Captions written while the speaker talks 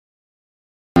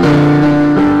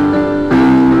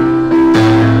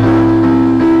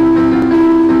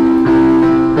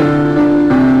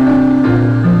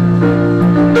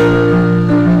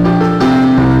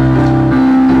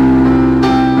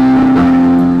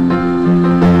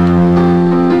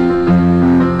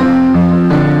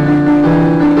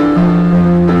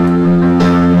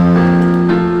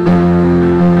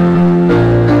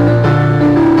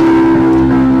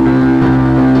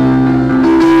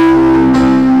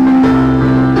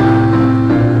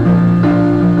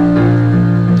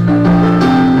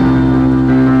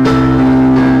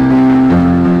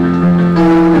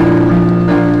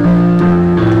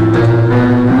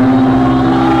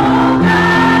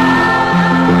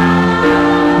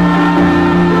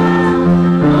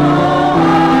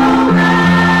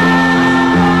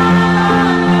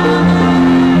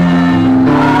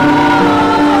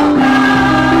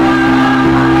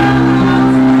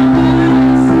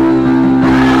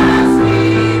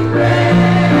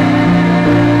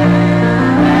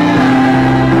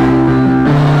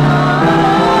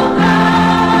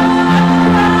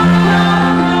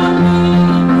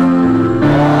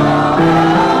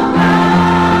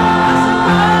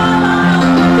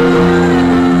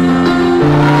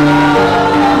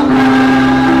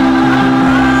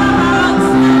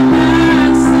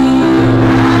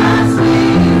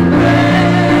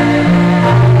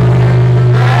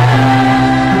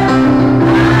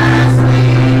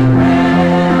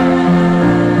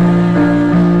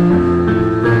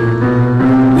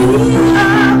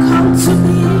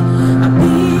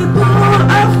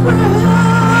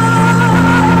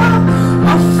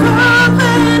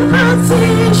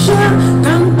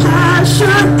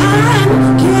compassion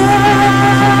and care.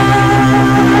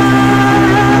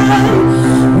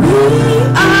 We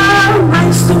are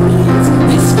rise to meet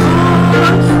this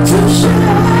call to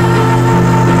share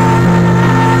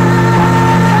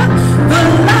the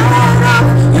light of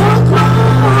your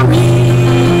glory,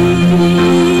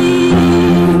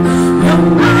 your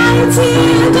mighty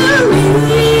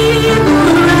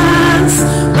deliverance,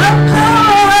 the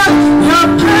power, your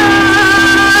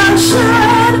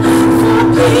passion for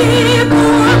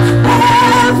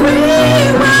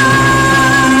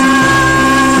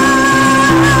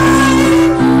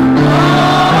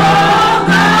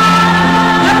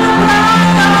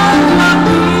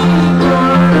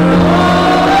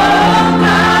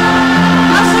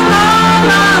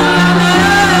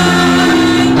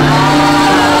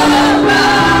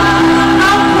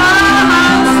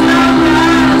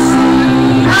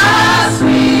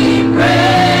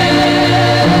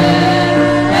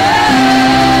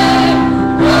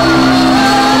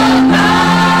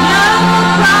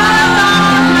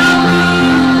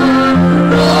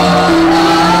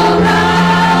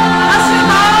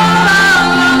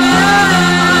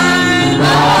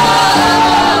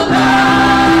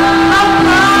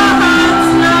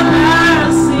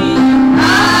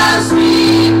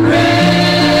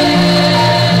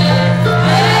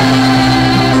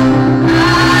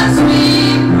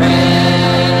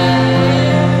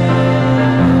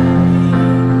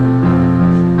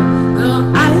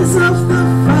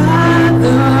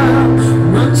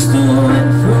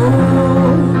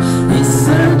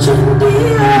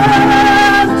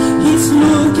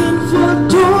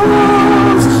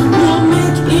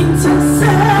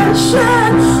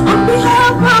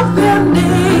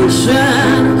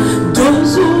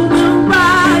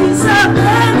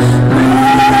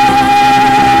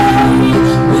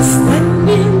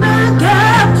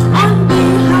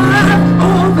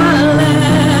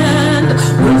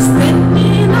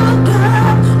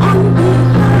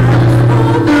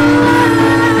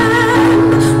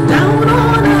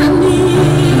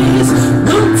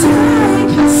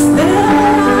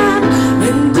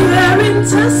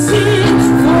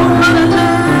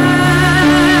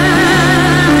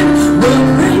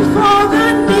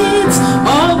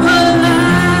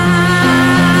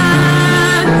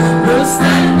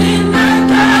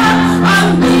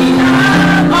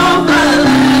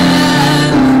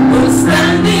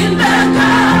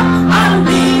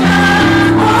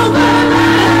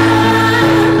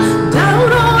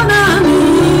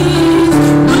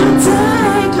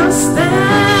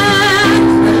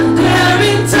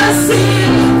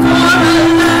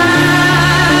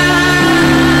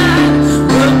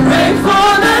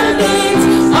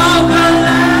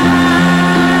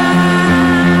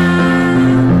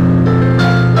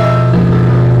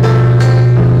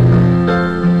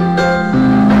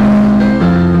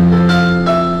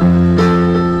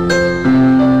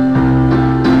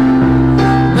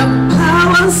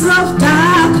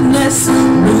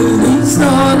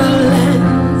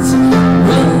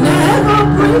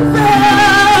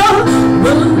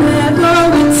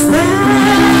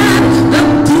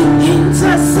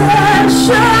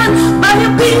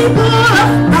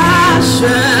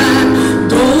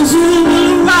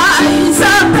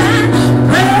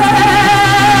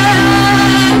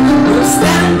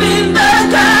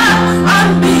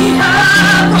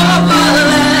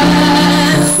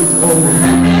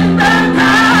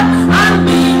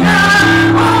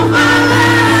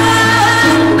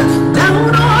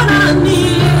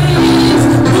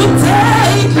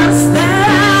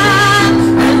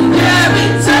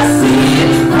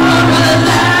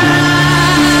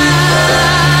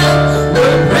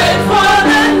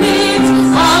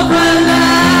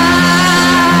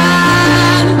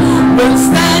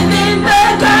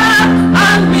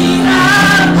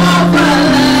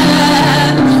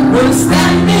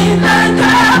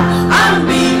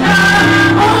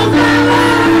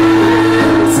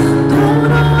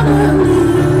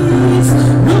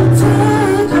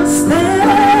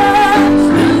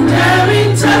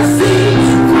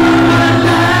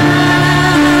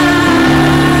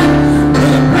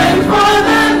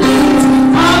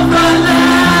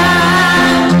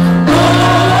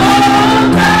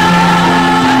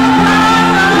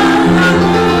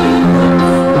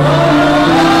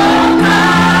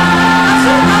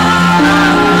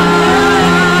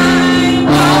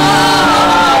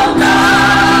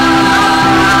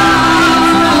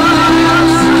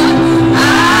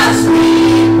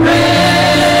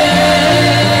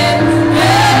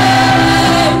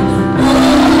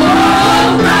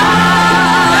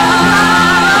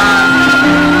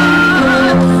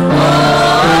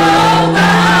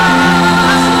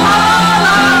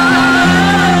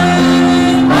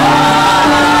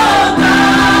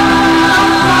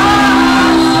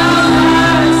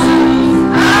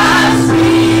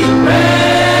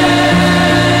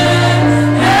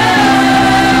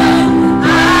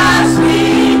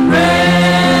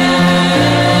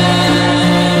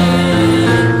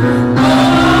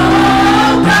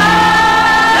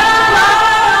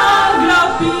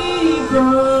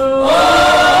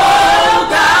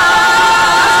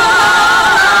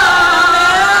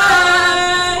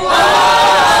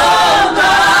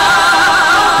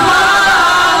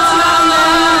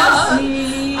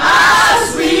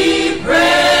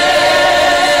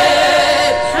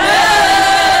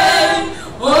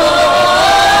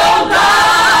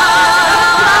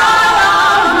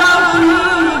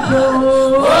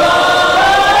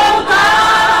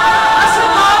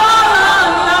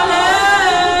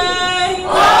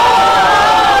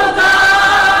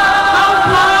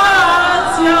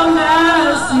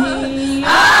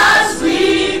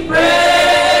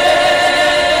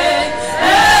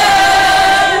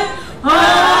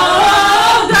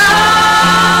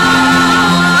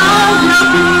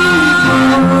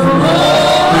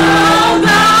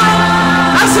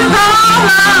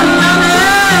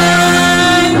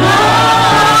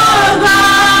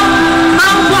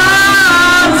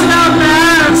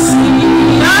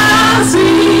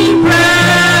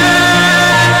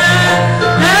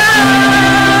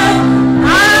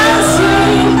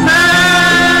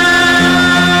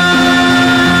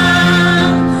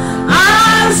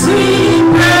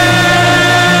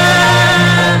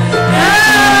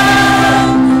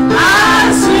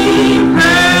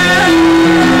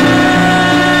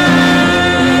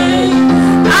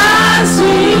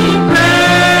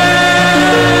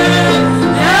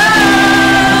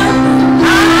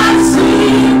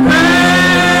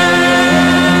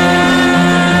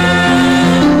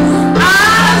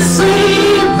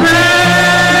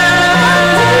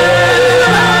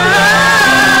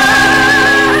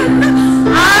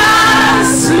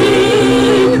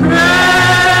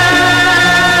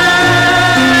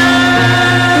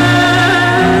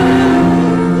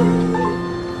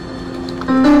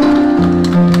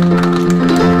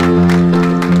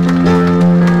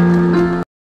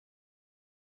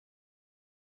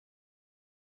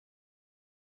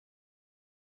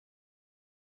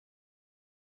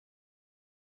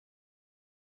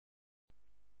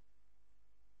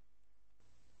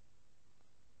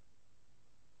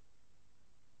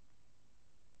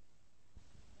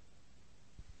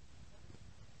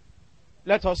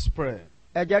Let us pray.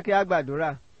 Ẹ jẹ́ kí a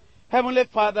gbàdúrà. Heavenly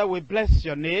Father, we bless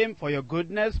your name for your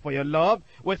goodness, for your love.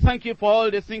 We thank you for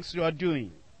all the things you are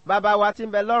doing. Bàbá wa tí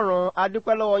ń bẹ lọ́run, a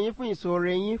dúpẹ́ lọ́wọ́ yín fún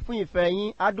ìṣoore yín, fún ìfẹ́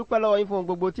yín, a dúpẹ́ lọ́wọ́ yín fún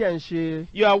gbogbo tí ẹ̀ ń ṣe.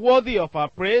 You are worthy of our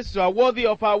praise, you are worthy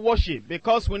of our worship,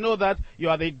 because we know that you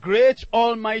are the great,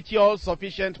 almighty,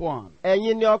 all-sufficient one.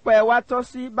 Ẹ̀yin ni ọpẹ́ wa tọ́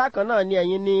sí, bákan náà ni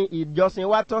ẹ̀yin ni ìjọsìn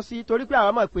wa tọ́ sí, torí pé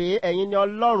àwa mọ̀ pé ẹ̀yin ni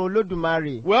Ọlọ́run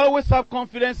Olódùmarè. We always have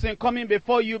confidence in coming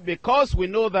before you because we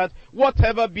know that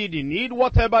whatever be the need,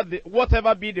 whatever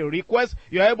be the request,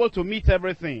 you are able to meet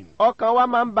everything. Ọkàn wa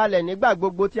máa ń balẹ̀ nígbà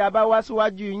gbogbo tí a bá wá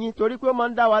síwájú yín, torí pé ó máa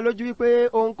ń dá wa lójú wípé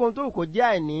ohunkóhun tó wù kó jẹ́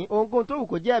àìní, ohunkóhun tó wù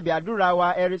kó jẹ́ ẹ̀bẹ̀ àdúrà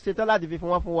wa, ẹ ṣetán láti fi fún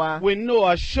wọn fún wa. We know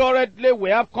assuredly, we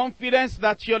have confidence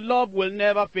that your love will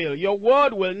never fail, your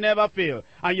word will never fail,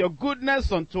 and your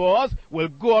goodness unto us will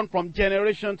go on from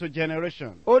generation to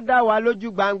generation. Ó dá wa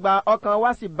lójú gbangba, ọkàn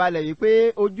wa sì balẹ̀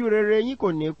wípé ojú rere yín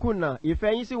kò ní kùnà,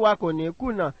 ìfẹ́ yín sí wa kò ní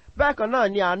kùnà. Bákan náà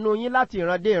ni àánú yín láti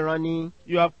ìran dé ìran ni.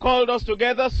 You have called us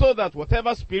together so that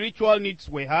whatever spiritual needs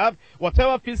we have,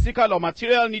 whatever physical or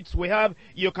material needs we have,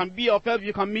 you can be of help,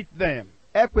 you can meet them.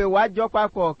 Ẹ pè wá jọ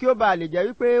papọ̀ kí ó bàa lè jẹ́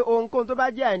wípé ohunkóhun tó bá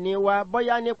jẹ́ àìní wa,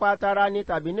 bóyá nípa tara ni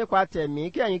tàbí nípa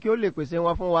tẹ̀mí, kí ẹ̀yin kí ó lè pèsè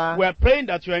wọn fún wa. We are praying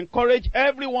that you encourage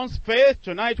everyone's faith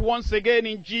tonight once again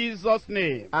in Jesus'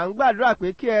 name. À ń gbàdúrà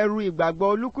pé kí ẹ ru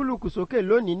ìgbàgbọ́ olúkúlùkù sókè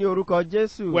lónìí ní orúkọ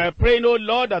Jésù. We are praying, oh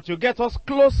Lord, that you get us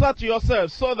closer to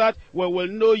yourself so that we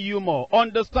will know you more,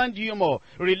 understand you more,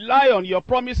 rely on your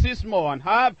promises more, and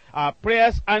have our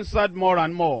prayers answered more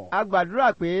and more. A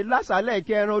gbàdúrà pé lásàálẹ̀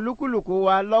kí ẹ ran olúkúlùkù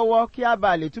wa lọ́wọ́ kí a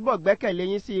bá lè túbọ̀ gbẹ́kẹ̀lé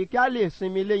yín sí, kí a lè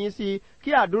sinmi lé yín sí,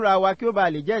 kí àdúrà wa kí ó bá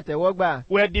lè jẹ́ ìtẹ́wọ́gbà.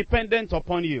 We are dependent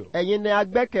upon you. Ẹ̀yin ni a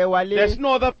gbẹ́kẹ̀ wa lé. There's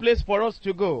no other place for us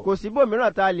to go. Kò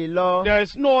síbòmíràn tá a lè lọ. There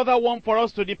is no other one for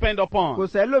us to depend upon. Kò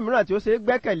sẹ́lòmíràn tí ó ṣe é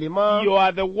gbẹ́kẹ̀lé mọ́. You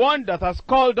are the one that has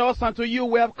called us, and to you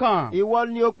we have come. Ìwọ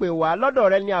ni ó pè wá, lọ́dọ̀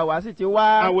rẹ ni àwa sì ti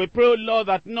wá. And we pray, O Lord,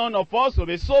 that none of us will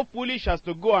be so foolish as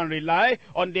to go and rely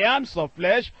on the arms of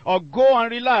flesh, or go and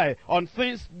rely on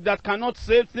things that cannot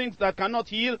save, things that cannot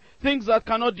heal, things that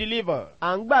cannot deliver.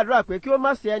 À ń gbàdúrà pé kí ó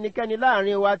má sí ẹnikẹ́ni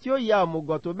láàrin wa tí ó ya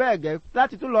òmùgọ̀ tó bẹ́ẹ̀ gẹ́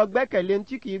láti tún lọ gbẹ́kẹ̀lé ohun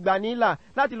tí kì í gba nílà,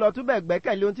 láti lọ tún bẹ̀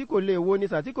gbẹ́kẹ̀lé ohun tí kò lè wo ni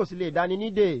sàn tí kò sì lè dání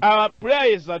nídè. Our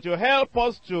prayer is that you help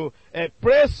us to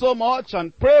pray so much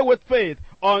and pray with faith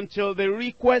until the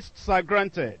requests are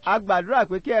granted. A gbàdúrà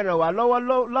pé kí ẹ ràn wá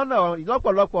lọ́wọ́ lọ́nà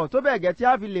lọ́pọ̀lọpọ̀ tó bẹ́ẹ̀ gẹ́ tí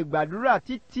a fi lè gbàdúrà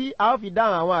títí a ó fi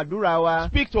dáhùn àwọn àdúrà wa.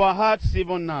 Speak to our hearts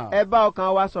even now. Ẹ bá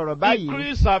ọkàn wa sọ̀rọ̀ báyìí.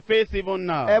 Increase our faith even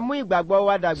now. Ẹ mú ìgbàgbọ́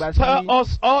wa dàgbà sí. Stir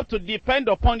us up to depend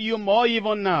upon you more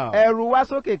even now. Ẹ ru wá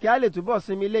sókè kí a lè túbọ̀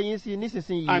sinmi léyìn sí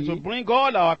nísinsìnyí. And to bring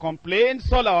all our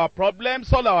complaints, all our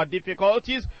problems, all our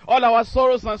difficulties, all our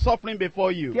sorrows and suffering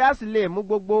before you. Kí a sì lè mú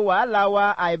gbogbo wàhálà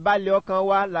wa, àìbalẹ̀ ọkàn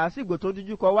wa, làásìgbò tó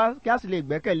dújú kọ wá, kí a sì lè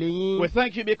gbẹ́kẹ̀lé yín. We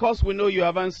thank you because we know you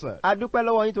have answered. A dúpẹ́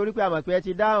lọ́wọ́ yín torí pé a mọ̀ pé ẹ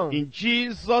ti dáhùn. In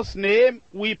Jesus' name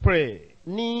we pray.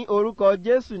 Ní orúkọ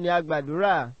Jésù ni a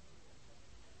gbàdúrà.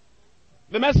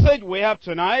 The message we have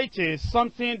tonight is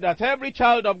something that every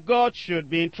child of God should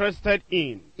be interested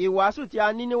in. Ìwàásù tí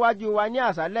a ní níwájú wa ní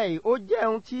àṣálẹ́ yìí, ó jẹ́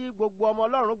ohun tí gbogbo ọmọ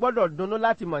Ọlọ́run gbọ́dọ̀ dunnú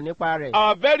láti mọ̀ nípa rẹ̀.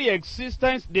 Our very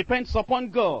existence depends upon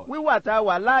God. Wíwà tá a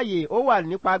wà láàyè, ó wà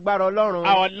nípa agbára Ọlọ́run.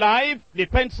 Our life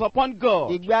depends upon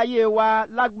God. Ìgbé ayé wa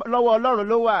lọ́wọ́ Ọlọ́run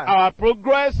ló wà. Our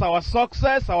progress, our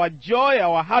success, our joy,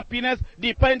 our happiness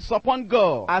depends upon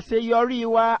God. Àṣeyọrí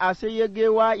wa, àṣeyege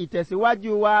wa,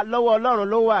 ìtẹ̀síwájú wa lọ́wọ́ Ọlọ́run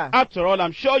ló wà. After all,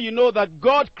 I'm sure you know that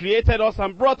God created us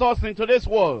and brought us into this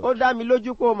world. Ó dá mi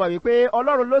lójú pé o mọ̀ wípé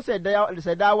Ọlọ́run ló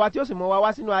ṣẹ̀dá wa tí ó sì mú wa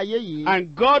wá sínú ayé yìí.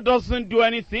 And God doesn't do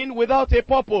anything without a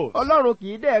purpose. Ọlọ́run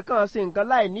kì í dẹ̀ kàn sí nǹkan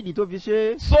láì nídìí tó fi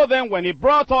ṣe. So then when he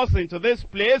brought us into this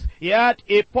place, he had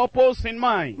a purpose in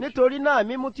mind. Nítorí náà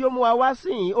mímú tí ó mú wa wá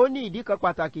sìn, ó ní ìdí kan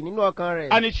pàtàkì nínú ọkàn rẹ̀.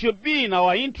 And it should be in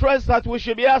our interest that we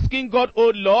should be asking God,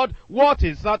 oh Lord, what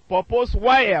is that purpose?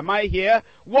 Why am I here?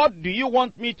 What do you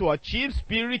want me to achieve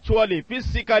spiritually,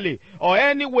 physically, or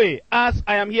any way as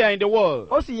I am here in the world?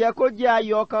 Ó sì yẹ kó jẹ́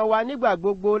ayọ̀ ọkàn wa nígbà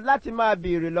gbogbo láti máa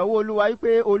béèrè lọ́wọ́ Olúwa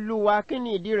wípé Olúwa kí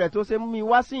ni ìdí rẹ̀ tó ṣe mú mi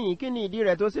wá síyìn, kí ni ìdí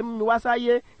rẹ̀ tó ṣe mú mi wá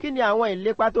sáyé, kí ni àwọn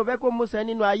ìlépa tó fẹ́ kó múṣẹ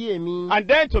nínú ayé mi. And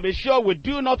then to be sure we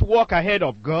do not walk ahead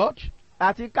of God.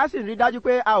 Àti ká sì rí dájú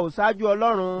pé a ò ṣáájú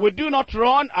Ọlọ́run. We do not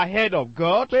run ahead of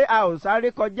God. Pé a ò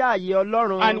sáré kọjá àyè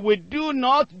Ọlọ́run. And we do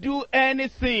not do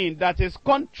anything that is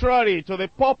contrary to the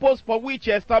purpose for which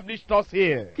he established us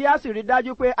here. Kí a sì rí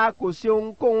dájú pé a kò ṣe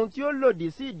ohunkóhun tí ó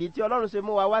lòdì sí ìdí tí Ọlọ́run ṣe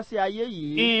mú wa wá sí ayé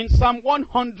yìí. In Psalm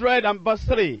 100 and verse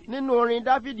 3. Nínú orin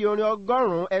Dáfídì orin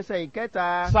 100 ẹsẹ̀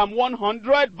ìkẹta. Psalm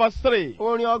 100 verse 3.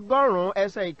 Orin 100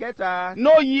 ẹsẹ̀ ìkẹta.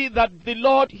 Know ye that the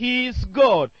Lord he is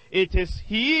God. It is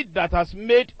he that has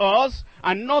made us,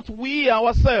 and not we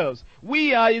ourselves.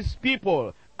 We are his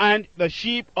people, and the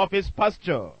sheep of his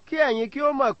pasture. Kí ẹ̀yin kí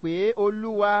ó mọ̀ pé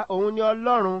Olúwa òun ni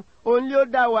Ọlọ́run, òun ni ó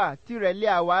dá wa, tirẹ̀ lé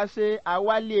àwa ṣe,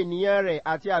 àwa lé ènìyàn rẹ̀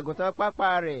àti àgùntàn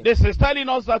pápá rẹ̀. This is telling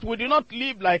us that we do not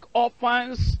live like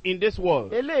orphans in this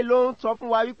world. Eléyìí ló ń sọ fún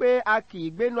wa wípé a kì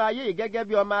í gbénú ayé yìí gẹ́gẹ́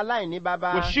bí ọmọ aláìní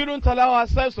baba. We shouldn't allow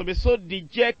ourselves to be so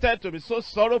dejected, to be so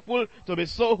sorrowful, to be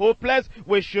so hopeless.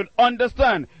 We should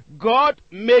understand God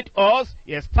made us,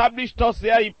 He established us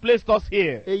here, He placed us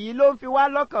here. Èyí ló ń fi wá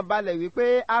lọ́kàn balẹ̀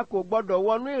wípé a kò gbọdọ̀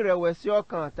wọnú ìrẹ̀wẹ̀sì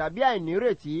ọkàn tàbí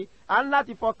àìnírètí. A ń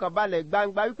láti fọkàn balẹ̀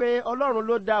gbangba wípé Ọlọ́run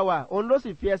ló dá wa, òun ló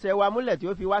sì fi ẹsẹ̀ wa múlẹ̀ tí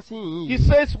ó fi wá sí yìí. He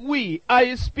says we are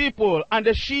His people and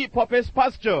the sheep of His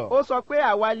pasture. Ó sọ pé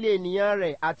àwa lé ènìyàn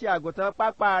rẹ̀ àti àgùntàn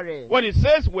pápá rẹ̀. When it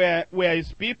says we are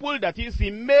His people, that is,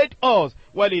 He made us,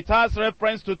 well, it has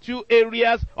reference to two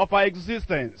areas of our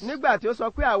existence. Nígbà tí ó sọ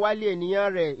pé àwa lé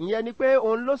ènìyàn rẹ̀, ìyẹn ni pé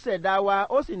òun ló ṣẹ̀dá wa,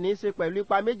 ó sì ní í ṣe pẹ̀lú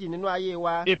ipa méjì nínú ayé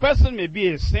wa. A person may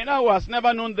be a sinner who has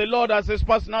never known the Lord as his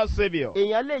personal Savior.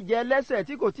 Èèyàn lè jẹ́ ẹlẹ́ṣẹ̀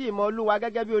tí kò tíì mọ Olúwa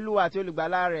gẹ́gẹ́ bí Olúwa àti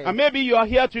olùgbàlà rẹ̀. And maybe you are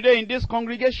here today in this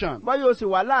congregation. Bọ́yá o sì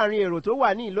wà láàrin èrò tó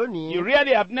wà ní ìlónìí. You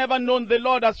really have never known the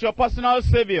Lord as your personal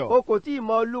Savior. O kò tíì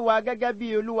mọ Olúwa gẹ́gẹ́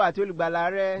bí Olúwa àti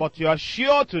olùgbàlà rẹ̀. But you are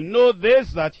sure to know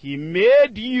this, that He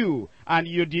made you and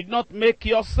you did not make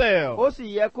yourself. Ó sì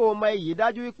yẹ kó o mọ èyí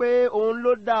dájú wípé òun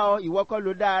ló dá ọ, ìwọ kọ́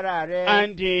ló dá ara rẹ.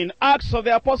 And in Acts of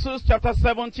the Apostles chapter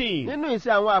 17, Nínú ìṣe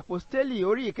àwọn àpòstélì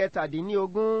orí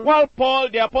ìkẹtàdínlógún. while Paul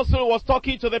the Apostle was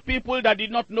talking to the people that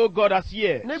did not know God as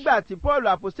yet, Nígbà tí Paul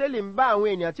àpòstélì ń bá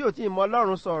àwọn ènìyàn tí ò tíì mọ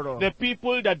Ọlọ́run sọ̀rọ̀. the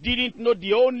people that didn't know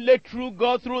the only true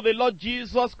God through the Lord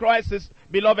Jesus Christ, His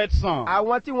beloved Son.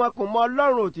 Àwọn tí wọn kò mọ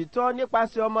Ọlọ́run òtítọ́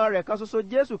nípasẹ̀ ọmọ rẹ̀ kan ṣoṣo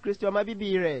Jésù Kristi ọmọ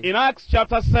bíbí rẹ̀. In Acts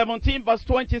chapter 17 verse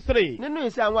 23, Nínú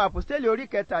ìṣe àwọn àpòstélì orí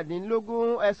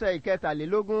ìkẹtàdínlógún ẹsẹ̀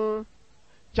ìkẹtàlélógún.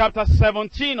 chapter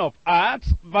 17 of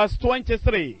Acts verse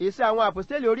 23. Ìṣe àwọn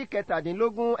àpòstélì orí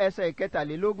ìkẹtàdínlógún ẹsẹ̀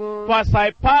ìkẹtàlélógún. For as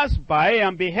I passed by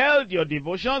and beheld your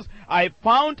devotions, I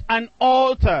found an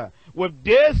altar with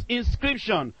this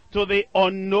inscription, to the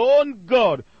unknown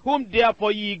God, whom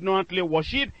therefore ye ignorantly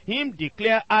worship, him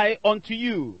declare I unto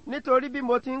you. Nítorí bí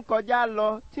mo ti ń kọjá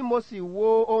lọ, tí mo sì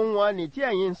wo ohun ọ̀nì tí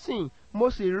ẹ̀yin ń sìn, mo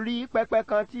sì rí pẹpẹ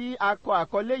kan tí a kọ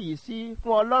àkọlé yìí sí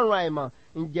fún Ọlọ́run àìmọ̀.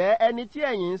 Ǹjẹ́ ẹni tí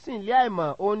ẹ̀yin ń sìn lé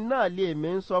àìmọ̀, òun náà lè mí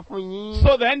ń sọ fún yín.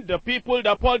 So then the people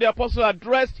that Paul the Apostle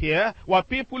addressed here were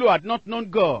people who had not known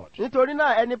God. Nítorí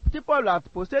náà ẹni tí Paul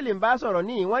àpòstélì ń bá sọ̀rọ̀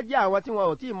níyì, wọ́n jẹ́ àwọn tí wọn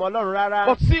ò tí ì mọ Ọlọ́run rárá.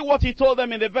 But see what he told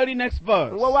them in the very next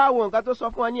verse. Wọ́n wá wo nǹkan tó sọ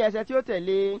fún wọn ní ẹsẹ̀ tí ó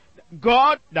tẹ̀lé.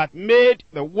 God that made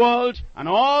the world and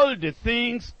all the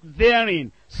things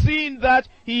therein, seeing that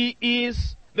he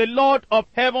is the Lord of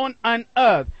heaven and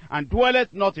earth, and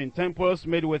dwelleth not in temples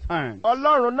made with hands.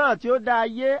 Ọlọ́run náà tí ó dá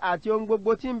ayé àti ohun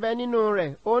gbogbo tí ń bẹ nínú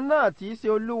rẹ̀, òun náà tí í ṣe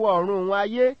olúwa ọ̀run òun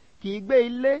ayé, kì í gbé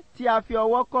ilé tí a fi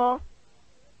ọwọ́ kọ́.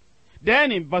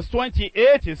 Then in verse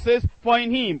 28 it says, for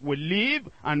in him we live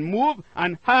and move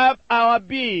and have our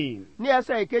being. Ní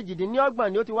ẹsẹ̀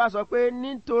ìkejìdínlọ́gbọ̀n ni ó ti wá sọ pé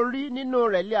nítorí nínú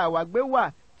rẹ̀ lé àwa gbé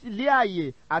wà, lé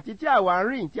àyè àti tí àwa ń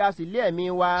rìn tí a sì lé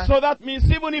ẹ̀mí wa. So that means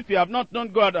even if you have not known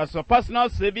God as your personal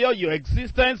Savior, your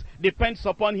existence depends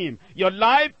upon him. Your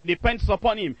life depends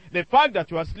upon him. The fact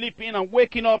that you are sleeping and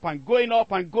waking up and going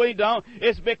down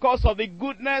is because of the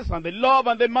goodness and the love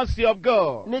and the mercy of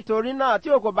God. Nítorí náà tí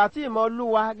o kò bá tí ì mọ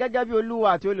Olúwa gẹ́gẹ́ bí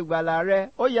Olúwa àti olùgbàlà rẹ,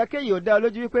 ó yẹ kéyìí ó dá ọ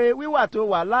lójú wípé wíwà tó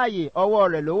wà láàyè ọwọ́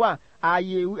rẹ̀ ló wà.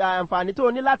 Àǹfààní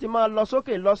tó ní láti máa lọ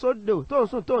sókè lọ sódò tó ń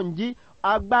sùn tó ń jí,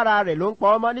 agbára rẹ̀ ló ń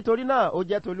pa ọmọ, nítorí náà ó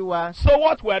jẹ́ tolúwa. So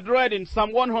what we had read in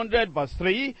Psalm 100 verse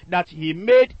 3, that he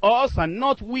made us and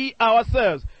not we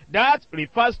ourselves, that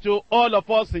refers to all of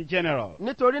us in general.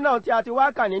 Nítorí náà tí a ti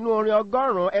wá kà nínú orin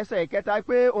 100 ẹsẹ̀ ìkẹta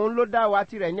pé òun ló dá wa,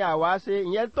 tirẹ̀ ni àwa ṣe,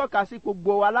 ìyẹn tọ́ka sí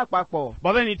gbogbo wa lápapọ̀.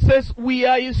 But then it says we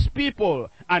are his people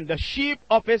and the sheep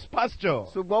of his pasture.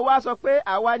 Ṣùgbọ́n wá sọ pé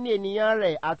àwa ni ènìyàn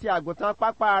rẹ̀ àti àgùntàn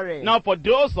pápá rẹ̀. Now for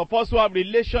those of us who have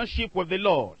relationship with the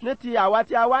Lord, Ní ti àwa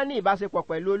tí a wá ní ìbáṣepọ̀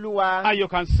pẹ̀lú Olúwa. and you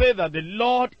can say that the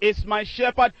Lord is my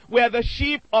shepherd, we are the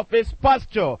sheep of his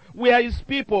pasture, we are his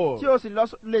people. Tí o sì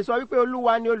lè sọ wípé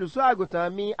Olúwa ni olùṣọ́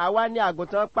àgùntàn mi, àwa ni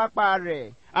àgùntàn pápá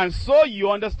rẹ̀. And so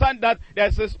you understand that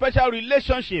there's a special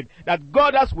relationship that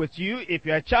God has with you if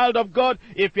you're a child of God,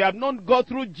 if you have known God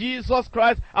through Jesus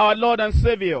Christ, our Lord and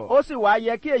Savior. Ó sì wá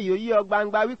yẹ kí èyí ó yí ọ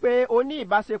gbangba wípé o ní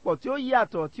ìbáṣepọ̀ tí ó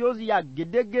yàtọ̀, tí ó yà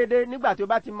gédégédé nígbà tí o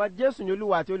bá ti mọ Jésù ní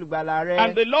Olúwa àti olùgbàlà rẹ̀.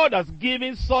 And the Lord has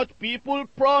given such people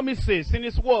promises in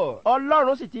his word.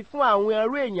 Ọlọ́run sì ti fún àwọn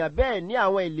ẹrú èèyàn bẹ́ẹ̀ ní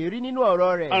àwọn ìlérí nínú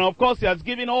ọ̀rọ̀ rẹ̀. And of course he has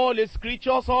given all his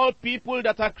creatures, all people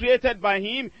that are created by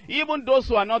him, even those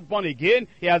who are not born again,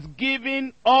 he has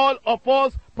given all of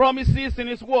us promises in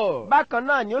his word. bákan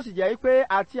náà ni ó sì jẹ́ pé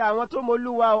àti àwọn tó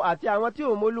mọlúwa o àti àwọn tí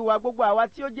ò mọlúwa gbogbo àwa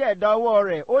tí ó jẹ́ ẹ̀dá ọwọ́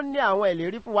rẹ̀ ó ní àwọn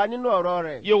ìlérí fún wa nínú ọ̀rọ̀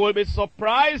rẹ̀. You will be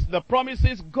surprised the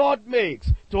promises God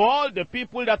makes to all the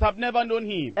people that have never known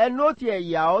him. ẹnu ó ti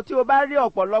ẹ̀yà ọ́ tí o bá rí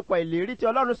ọ̀pọ̀lọpọ̀ ìlérí tí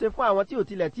Ọlọ́run ṣe fún àwọn tí ò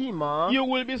tilẹ̀ tí ì mọ̀. You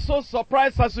will be so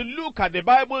surprised as you look at the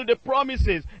Bible, the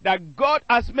promises that God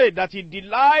has made, that he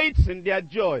delights in their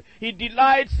joy, he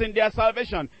delights in their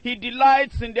salvation, he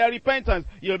delights in their repentance.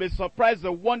 You'll be surprised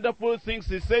the wonderful things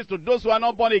he says to those who are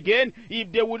not born again,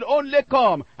 if they will only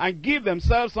come and give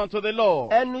themselves unto the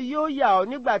Lord. ẹnu yóò yà ọ́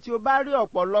nígbà tí o bá rí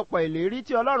ọ̀pọ̀lọpọ̀ ìlérí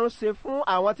tí Ọlọ́run ṣe fún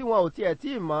àwọn tí wọn ò tiẹ̀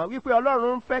tí ì mọ̀ wípé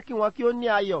Ọlọ́run fẹ́ kí wọn kí ó ní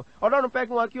ayọ̀, Ọlọ́run fẹ́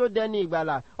kí wọn kí ó dẹni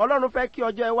ìgbàlà, Ọlọ́run fẹ́ kí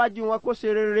ọjọ́ iwájú wọn kó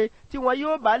ṣe rere tí wọn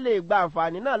yóò bá lè gba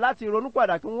àǹfààní náà láti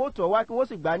ronúpìwàdà kí wọn ó tọ̀ wá kí wọn ó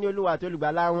sì gbà ní Olúwa àti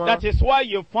olùgbàlà wọn. That is why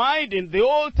you find in the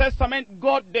Old Testament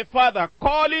God the Father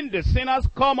calling the sinners,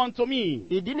 come unto me.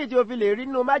 ìdí ni tí o fi lè rí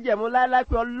nínú májẹ̀mú láéláé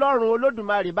pé Ọlọ́run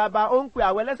Olódùmarè bàbá ó ń pe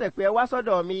àwọn ẹlẹ́ṣẹ̀ pé ẹ wá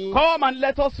sọ́dọ̀ mi. Come and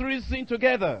let us reason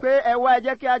together. pé ẹ wá ẹ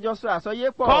jẹ́ kí a jọ sọ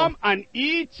àsọyé pọ̀. Come and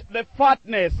eat the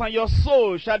fatness, and your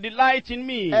soul shall delight in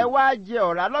me. ẹ wá jẹ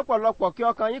ọ̀rá lọ́pọ̀lọpọ̀ kí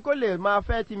ọkàn yín kó lè máa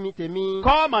fẹ́ tèmi.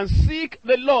 Come and seek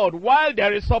the Lord while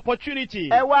there is opportunity.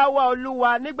 ẹ wá wá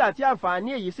Olúwa nígbà tí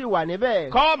àǹfààní èyí sì wà níbẹ̀.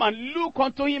 Come and look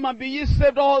unto him and be ye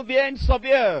saved all the ends of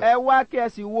the earth. ẹ wá kí ẹ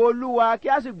sì wo Olúwa kí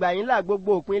a sì gbà yín là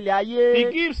gbogbo òpin ilẹ̀ ayé.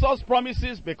 He gives us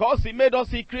promises because he made us,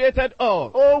 he created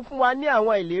us. ó fún wa ní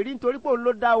àwọn ìlérí nítorí pé òun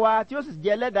ló dá wa tí ó sì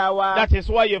jẹ́ ẹlẹ́dàá wa. That is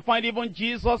why you find even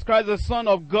Jesus Christ, the Son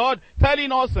of God,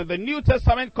 telling us in the New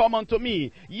Testament, come unto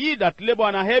me, ye that labor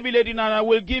and are heavy laden, and I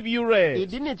will give you rest.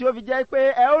 ìdí ni tí ó fi jẹ́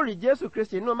pé ẹ ó rí Jésù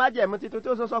Kristi nínú májẹ̀mú titun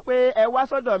tó sọ pé ẹ wá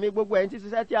sọ́dọ̀ mi gbogbo ẹ̀yin tí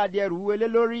ṣiṣẹ́ tí a di ẹrù wúwo lé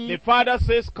lórí. The Father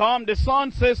says come, the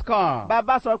Son says come.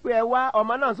 bàbá sọ pé ẹ wá,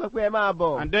 ọmọ náà sọ pé ẹ máa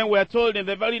bọ̀. And then we're told in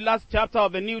the very last chapter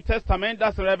of the New Testament,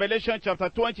 that's Revelation chapter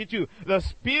 22, the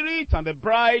Spirit and the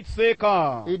bride say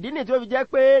come. ìdí ni tí ó fi jẹ́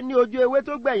pé ní ojú ewé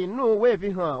tó gbẹ̀yìn nínú ìwé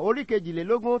ìfihàn orí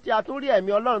kejìlélógún tí a tún rí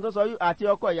ẹ̀mí Ọlọ́run tó sọ àti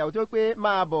ọkọ ìyàwó tó pé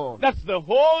máa bọ̀. That's the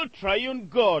whole triune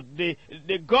God, the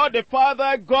God the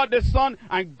Father, God the Son,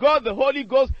 and God the Holy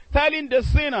Ghost, telling the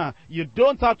sinner, you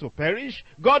don't have to perish.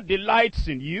 God delights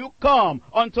in you. Come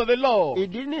unto the Lord.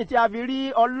 ìdí ni tí a fi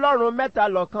rí Ọlọ́run mẹ́ta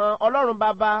lọ́kan, Ọlọ́run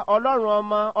bàbá, Ọlọ́run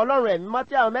ọmọ, Ọlọ́run ẹ̀mí mọ́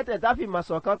tí àwọn mẹ́tẹ̀ẹ̀ta fi mọ̀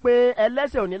ṣọ̀kan pé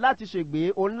ẹlẹ́ṣẹ̀ ò ní láti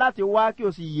ṣègbé, òun láti wá kí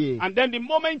o sì yè. And then the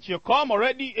moment you come,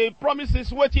 already a promise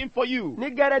is waiting for you. ní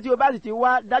gẹ́rẹ́ tí o bá sì ti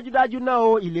wá, dájúdájú náà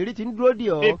o ìlérí ti ń dúró dì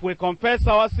ọ́. If we confess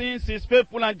our sins, he is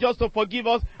faithful and just to forgive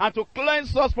us and to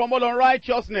cleanse us from all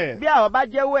unrighteousness. bí àwọn bá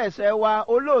jẹ́wọ́ ẹ̀ṣẹ̀ wa,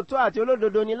 olóòótọ́ àti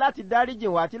olódodo ni láti dáríjì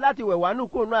wá àti láti wẹ̀ wá nù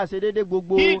kúrò nínú àṣedédé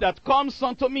gbogbo. He that comes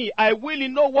unto me, I will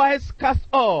in no wise cast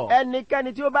off.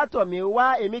 ẹnikẹ́ni tí ó bá tọ̀ mí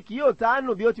wá, èmi kì yóò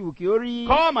tánù bí ó ti wù kí ó rí.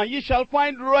 Come and ye shall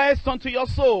find rest unto your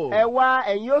soul. ẹ wá,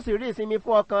 ẹ̀yin yóò sì rí ìsinmi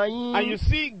fún ọkàn yín. And you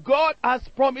see, God has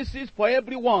promises for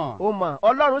everyone. ó mọ̀,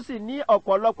 Ọlọ́run sì ní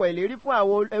ọ̀pọ̀lọpọ̀ ìlérí fún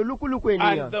àwọn olúkúlùkù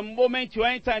ènìyàn. And the moment you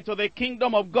enter into the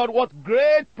kingdom of God, what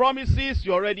great promises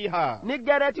you already have. ní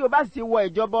gẹ́rẹ́ tí o bá sì ti wọ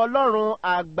ìjọba Ọlọ́run,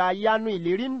 àgbàyanu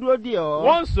ìlérí ń dúró dì ọ́.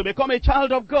 Once you become a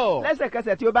child of God,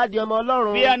 lẹ́sẹ̀kẹsẹ̀ tí o bá di ọmọ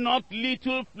Ọlọ́run. fear not,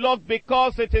 little flock,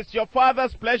 because it is your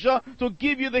Father's pleasure to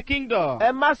give you the kingdom.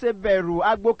 ẹ má ṣe bẹ̀rù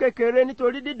agbo kékeré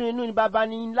nítorí dídùn inú ni bàbá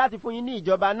ní láti fún yín ní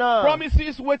ìjọba náà.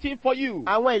 Promises waiting for you.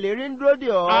 àwọn ìlérí ń dúró dì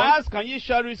ọ́. Ask and ye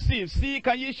shall receive, seek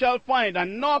and ye shall find,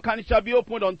 and knock and it shall be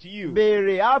opened unto you.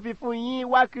 béèrè a ó fi fún yín,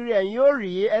 wá kiri ẹ̀yin ó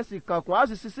rí, ẹ sì kànkùn a ó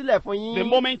sì ṣí sílẹ̀ fún yín. The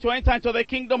moment you enter into the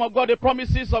kingdom of God, the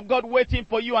promises of God waiting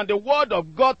for you, and the word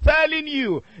of God telling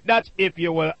you that if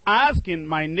you will ask in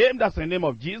my name, that's the name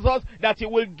of Jesus, that he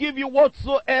will give you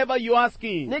whatsoever you ask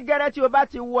him. ní gẹ́rẹ́ tí o bá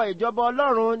ti wọ ìjọba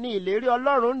Ọlọ́run, ní ìlérí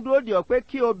Ọlọ́run ń dúró dì ọ́ pé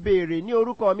kí o béèrè ní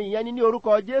orúkọ mi, ìyẹn ni ní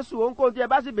orúkọ Jésù. ohunkóhun tí ẹ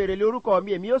bá sì béèrè lé orúkọ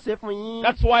mi, èmi yóò ṣe fún yín.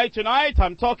 That's why tonight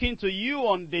I'm talking to you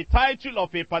on the title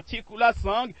of a particular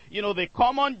song, you know, the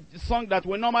common song that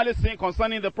we normally sing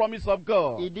concerning the promise of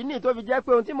God. ìdí nìyí tó fi jẹ́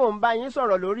pé ohun tí mò ń bá yín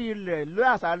sọ̀rọ̀ lórí rẹ̀ ló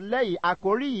àṣálẹ́ yìí,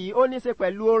 àkórí yìí ó ní í ṣe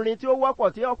pẹ̀lú orin tí ó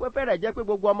wọ́pọ̀ tí ó fẹ́rẹ̀ jẹ́ pé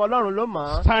gbogbo ọmọ Ọlọ́run ló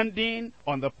mọ̀. Standing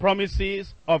on the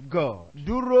promises of God.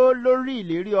 dúró lórí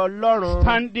ìlérí Ọlọ́run.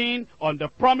 Standing on the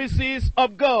promises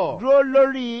of God. dúró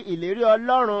lórí ìlérí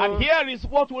Ọlọ́run. And here is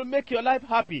what will make your life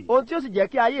happy. ohun tí ó sì jẹ́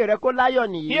kí ayé rẹ kó láyọ̀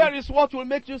nìyí. Here is what will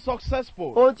make you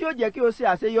successful. ohun tí ó jẹ́ kí o ṣe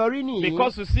àṣeyọrí nìyí.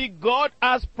 Because you see, God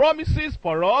has promises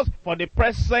for us for the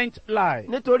present life.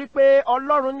 nítorí pé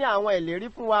Ọlọ́run ní àwọn ìlérí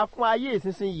fún wa fún ayé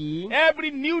ìsinsìnyí.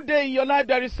 Every new day in your life,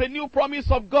 there is a new promise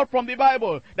of God from the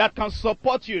Bible that can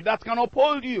support you, that can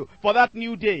uphold you for that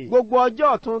new day. gbogbo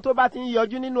ọjọ́ ọ̀tun tó bá ti ń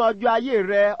yọjú nínú ọjọ́ ayé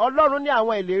rẹ, Ọlọ́run ní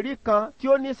àwọn ìlérí kan tí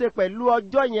ó ní í ṣe pẹ̀lú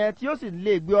ọjọ́ yẹn tí ó sì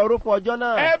lè gbé ọrọ̀ fún ọjọ́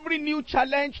náà. Every new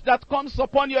challenge that comes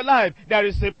upon your life, there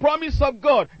is a promise of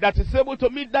God that is able to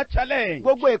meet that challenge.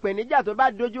 Gbogbo ìpèníjà tó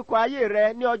bá dojúkọ ayé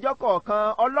rẹ ní ọjọ́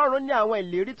kọ̀ọ̀kan, Ọlọ́run ní àwọn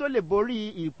ìlérí tó lè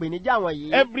borí ìpèníjà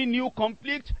wọ̀nyí. Every new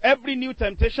conflict, every new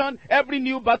temptation, every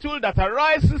new battle that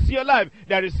arises in your life,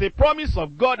 there is a promise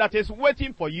of God that is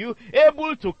waiting for you,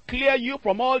 able to clear you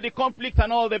from all the conflict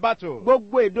and all the battle.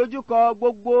 Gbogbo ìdojúkọ,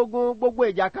 gbogbo ogun, gbogbo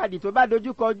ìjàkadì tó bá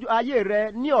dojúkọ ayé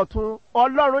rẹ ní ọ̀tun,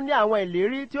 Ọlọ́run ní àwọn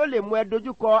ìlérí tí ó lè mú ẹ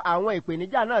dojúkọ àwọn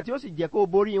ìpèníjà náà tí ó sì jẹ́ kó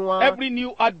borí wọn. Every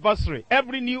new adversary,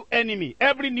 every new enemy,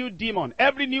 every new demon,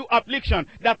 every new affliction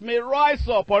that may rise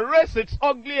up or raise its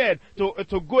ugly head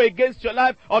to go against your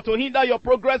life or to hinder your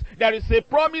progress, there is a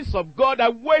promise of God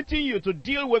awaiting you to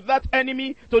deal with that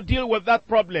enemy, to deal with that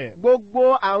problem.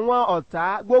 Gbogbo àwọn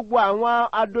ọ̀tá, gbogbo àwọn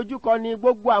adojúkọni,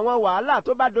 gbogbo àwọn wàhálà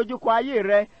tó bá dojúkọ ayé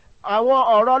rẹ, àwọn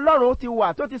ọ̀rọ̀ Ọlọ́run ti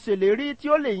wà tó ti ṣèlérí tí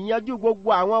ó lè yanjú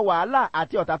gbogbo àwọn wàhálà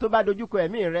àti ọ̀tá tó bá dojúkọ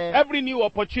ẹ̀mí rẹ. Every new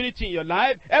opportunity in your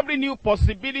life, every new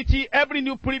possibility, every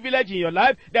new privilege in your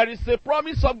life, there is a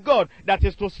promise of God that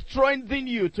is to strengthen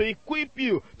you, to equip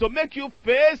you, to make you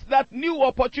face that new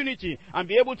opportunity and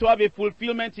be able to have a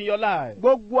fulfillment in your life.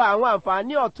 Gbogbo àwọn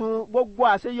àǹfààní ọ̀tun, gbogbo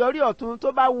àṣeyọrí ọ̀tun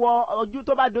tó bá wọ ojú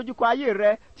tó bá dojúkọ ayé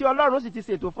rẹ tí Ọlọ́run sì ti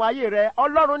ṣètò fún ayé rẹ,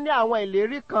 Ọlọ́run ní àwọn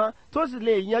ìlérí kan tó sì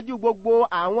lè yanjú gbogbo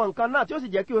àwọn nǹkan náà tí ó sì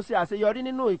jẹ́ kí o ṣe àṣeyọrí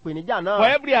nínú ìpèníjà náà. For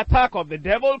every attack of the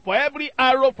devil, for every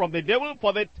arrow from the devil,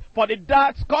 for the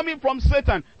darts coming from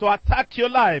Satan to attack your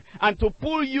life and to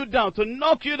pull you down, to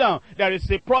knock you down, there is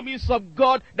a promise of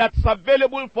God that's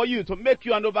available for you to make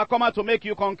you an overcomer, to make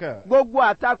you conquer. Gbogbo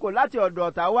àtakò láti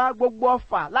ọ̀dọ̀ ọ̀tá wá, gbogbo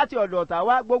ọfà láti ọ̀dọ̀ ọ̀tá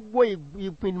wá, gbogbo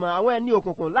ìpìmọ̀ àwọn ẹni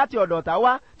òkùnkùn láti ọ̀dọ̀ ọ̀tá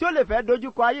wá tí ó lè fẹ́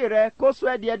dojúkọ ayé rẹ kó sọ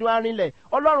ẹ́ di ẹdun arinlẹ̀.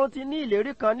 Ọlọ́run ti ní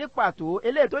ìlérí kan ní pàtó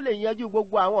eléyìí tó lè yanjú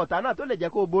gbogbo àwọn ọ̀tá náà tó lè jẹ́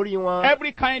kó o borí wọn.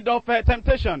 Every kind of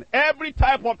temptation, every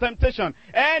type of temptation,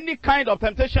 any kind of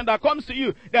temptation that comes to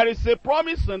you, there is a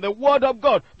promise in the word of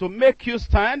God to make you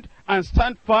stand and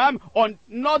stand firm, on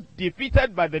not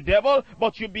defeated by the devil,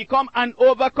 but you become an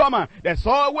overcomer. There's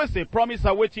always a promise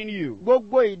awaiting you.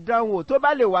 Gbogbo ìdánwò tó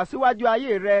bá lè wá síwájú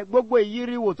ayé rẹ, gbogbo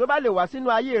ìyíriwò tó bá lè wá sínú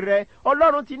ayé rẹ,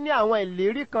 Ọlọ́run ti ní àwọn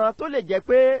ìlérí kan tó lè jẹ́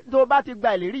pé tó bá ti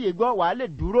gba ìlérí yìí gbọ́, wàá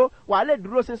lè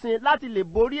dúró ṣinṣin láti lè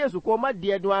borí èṣù kó má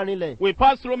di ẹdun arinlẹ̀. We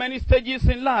pass through many stages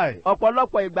in life.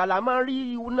 Ọ̀pọ̀lọpọ̀ ìgbà la máa ń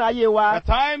rí inú ayé wa. At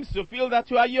times you feel that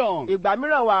you are young. Ìgbà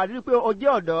mìíràn wà á rí pé o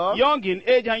jẹ́ ọ̀dọ́. Young in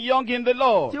age and young in the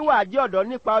Lord. Tí wà á jẹ́ ọ̀dọ́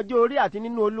nípa ọjọ́ orí àti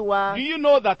nínú Olúwa. Do you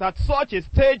know that at such a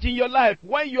stage in your life,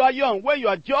 when you are young, when you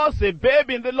are just a babe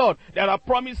in the Lord, there are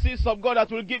promises of God that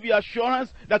will give you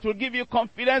assurance, that will give you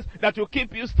confidence, that will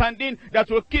keep you standing, that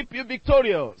will keep you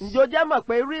victorious. Ǹjọ́ jẹ́ mọ̀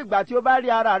pé irú ìgbà tí ó bá rí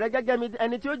ara rẹ gẹ́gẹ́ bí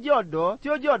ẹni tí ó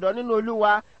jẹ́ ọ̀dọ́ nínú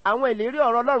Olúwa, àwọn ìlérí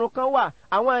ọ̀rọ̀ Ọlọ́run kan wà,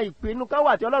 àwọn ìpinnu kan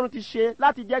wà tí Ọlọ́run ti ṣe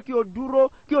láti jẹ́ kí o dúró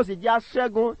kí o sì jẹ́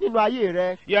aṣẹ́gun nínú ayé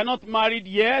rẹ. You are not married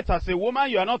yet as a woman,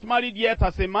 you are not married yet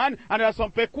as a man, and there are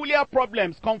some peculiar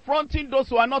problems confronting those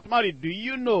who are not married. Do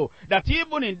you know that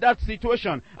even in that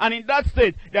situation and in that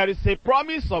state, there is a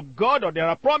promise of God, or there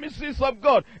are promises of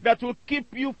God that will keep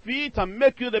you fit and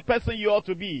make you the person you ought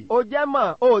to be? O jẹ́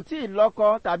mọ̀, o ò tí ì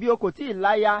lọ́kọ tàbí o kò tí ì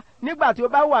láya. Nígbà tí o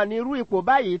bá wà ní irú ipò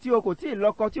báyìí tí o kò tí ì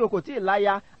lọ́kọ tí o kò tí ì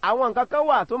láya, àwọn nǹkan kan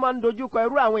wà tó máa ń dojúkọ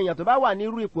irú àwọn èèyàn tó bá wà ní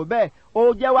irú ipò bẹ́ẹ̀.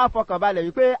 Ó jẹ́ wá fọkànbalẹ̀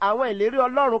wípé àwọn ìlérí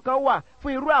Ọlọ́run kan wà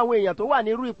fún irú àwọn èèyàn tó wà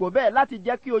ní irú ipò bẹ́ẹ̀ láti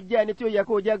jẹ́ kí o jẹ́ ẹni tí ó yẹ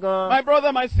kó o jẹ́ gan. My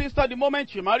brother, my sister, the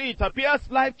moment you marry, it appears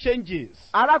life changes.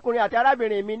 Arákùnrin àti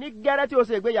arábìnrin mi, ní gẹ́rẹ́ tí o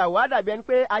ṣe ìgbéyàwó á dàbí ẹni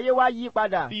pé ayé wa yí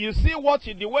padà. You see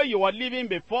the way you were living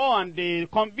before and the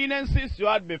conveniences you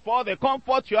had before, the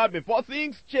comfort you had before,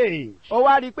 things change. Ó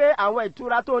wá rí i pé àwọn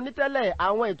ìtura tó ní tẹ́lẹ̀,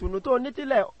 àwọn ìtùnú tó ní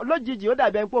tẹ́lẹ̀, lójijì ó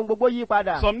dàbí ẹni pé ohun gbogbo yí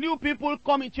padà. Some new people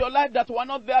come into your life that were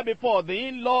not there before. The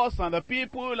in-laws and the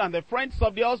people and the friends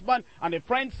of the husband and the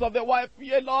friends of the wife.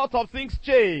 A lot of things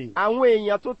change. Àwọn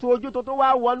èèyàn tuntun ojú tuntun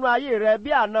wá wọnú ayé rẹ bí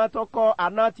àna tọkọ,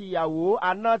 àna tìyàwó,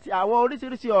 àna ti àwọn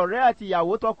oríṣiríṣi ọ̀rẹ́ àti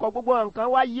ìyàwó tọkọ, gbogbo nǹkan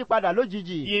wá yí padà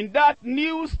lójijì. In that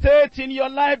new state in your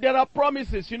life, there are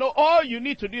promises. You know, all you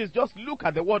need to do is just look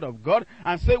at the word of God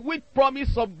and say, which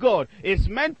promise of God is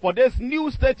meant for this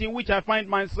new state in which I find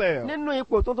myself? Nínú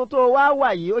ipò tuntun tó wá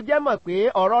wà yìí, ó jẹ́ mọ̀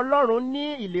pé ọ̀rọ̀ Ọlọ́run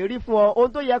ní ìlérí fún ọ.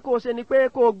 Ohun tó yẹ kó o ṣe ni pé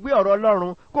kó o gbé ọ̀rọ̀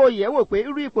Ọlọ́run, kó o yẹ̀ wò pé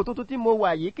irú ipò tuntun tí mo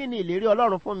wà yìí kí ni ìlérí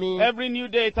Ọlọ́run fún mi. Every new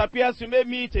day it appears you may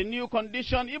meet a new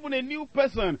condition, even a new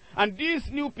person. And these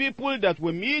new people that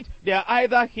we meet, they are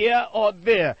either here or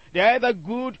there. They are either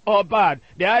good or bad.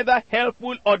 They are either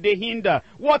helpful or they hinder.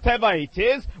 Whatever it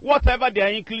is, whatever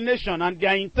their inclination and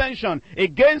their intention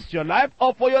against your life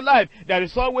or for your life, there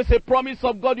is always a promise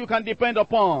of God you can depend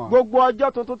upon. Gbogbo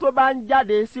ọjọ́ tuntun tó bá ń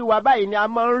jáde sí wa báyìí ni a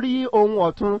máa ń rí ohun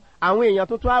ọ̀tun. àwọn èèyàn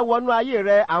tuntun á wọnú ayé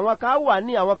rẹ, àwọn kan wà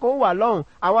ní, àwọn kan wà lọ́hùn,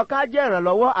 àwọn kan jẹ́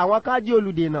ìrànlọ́wọ́, àwọn kan jẹ́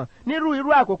olùdènà. Nírú irú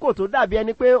àkókò tó dàbí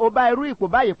ẹni pé o bá irú ipò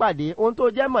báyìí pàdé, ohun tó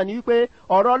jẹ́ mọ̀ ni wípé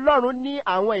ọ̀rọ̀ Ọlọ́run ní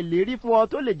àwọn ìlérí fún ọ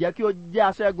tó lè jẹ́ kí o jẹ́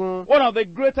aṣẹ́gun. One of the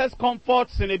greatest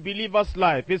comforts in a believer's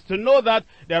life is to know that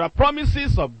there are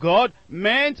promises of God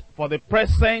meant for the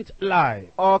present life.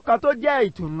 Ọ̀kan tó jẹ́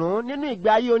ìtùnú nínú ìgbé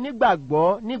ayé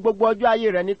onígbàgbọ́ ní gbogbo ọjọ́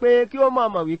ayé rẹ̀ ni pé kí ó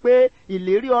mọ̀ wípé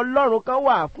ìlérí Ọlọ́run kan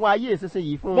wà fún ayé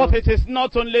ìsinsìnyí fún. But it is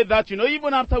not only that,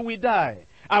 even after we die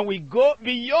and we go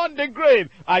beyond the grave,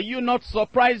 are you not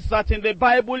surprised that in the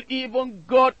Bible even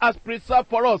God has preserved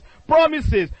for us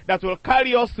promises that will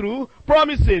carry us through,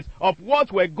 promises of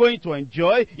what we're going to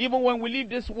enjoy even when we leave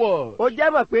this world? Ó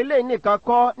jẹ́ mọ̀ pé lẹ́yìn nìkan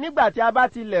kọ́ nígbà tí a bá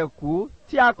tilẹ̀ kú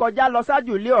tí a kọjá lọ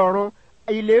sájú ilé ọ̀run,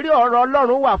 ìlérí ọ̀rọ̀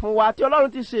Ọlọ́run wà fún wa tí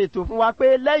Ọlọ́run ti ṣe ètò fún wa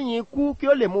pé lẹ́yìn ikú kí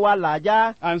ó lè mú wa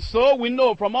làájá. And so we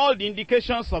know from all the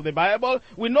indications of the Bible,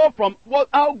 we know from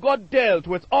how God dealt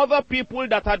with other people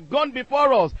that had gone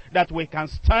before us, that we can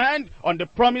stand on the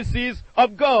promises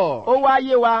of God. Ó wá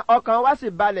yé wa, ọkàn wa sì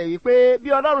balẹ̀ wípé bí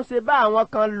Ọlọ́run ṣe bá àwọn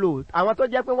kan lò, àwọn tó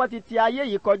jẹ́ pé wọ́n ti ayé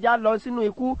yìí kọjá lọ sínú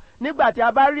ikú, nígbà tí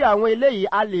a bá rí àwọn eléyìí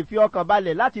a lè fi ọkàn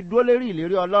balẹ̀ láti dúró lérí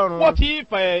ìlérí Ọlọ́run. What if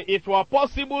it were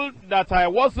possible that I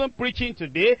wasn't preaching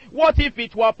today? What if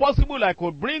it were possible I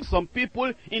could bring some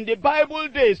people in the Bible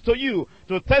days to you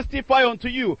to testify unto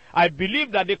you? I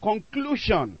believe that the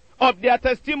conclusion of their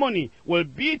testimony will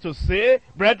be to say,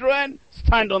 brethren,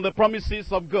 stand on the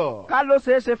promises of God. Ká ló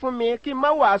ṣeé ṣe fún mi kí n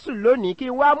má wàásù lónìí kí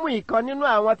n wá mú ìkan nínú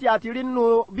àwọn tí a ti rí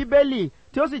nínú Bíbélì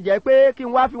tí ó sì jẹ́ pé kí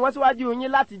n wá fi wọ́n síwájú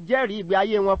yín láti jẹ́rìí ìgbé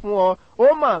ayé wọn fún ọ. Ó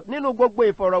mọ̀ nínú gbogbo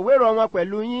ìfọ̀rọ̀wérọ̀ wọn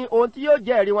pẹ̀lú yín, ohun tí yóò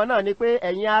jẹ́rìí wọn náà ni pé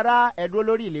ẹ̀yin ará ẹ dúró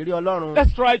lórí ìlérí Ọlọ́run.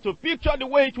 Let's try to picture the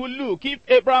way it will look if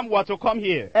Abraham were to come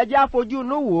here. Ẹ jẹ́ àfojú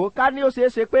inú wò ká ní ó ṣeé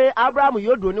ṣe pé Abraham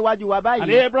yóò dúró níwájú wa báyìí.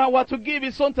 And Abraham were to give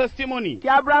his own testimony. Kí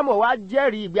Abraham wá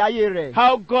jẹ́rìí ìgbé ayé rẹ̀.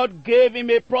 How God gave him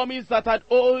a promise that at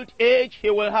old age he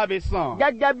will have a son.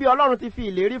 Gẹ́gẹ́ bí Ọlọ́run ti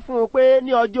fi ìlérí fún un pé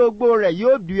ní ọjọ́ ogbó rẹ̀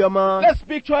yóò bí ọmọ. Let's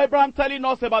picture Abraham telling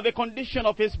us about the condition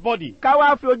of his body. Ká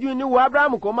wá fi ojú inú wo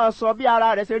Abraham kó máa sọ bí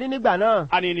ara rẹ̀ ṣe rí nígbà náà.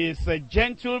 And in his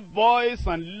gentle voice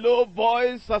and low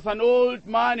voice, as an old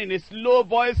man, in his low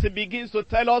voice, he begins to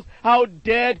tell us how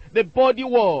dead the body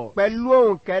was. Pẹ̀lú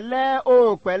ohùn kẹ́lẹ́,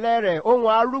 ohùn pẹ̀lẹ́ rẹ̀, ohùn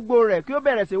arúgbó rẹ̀ kí ó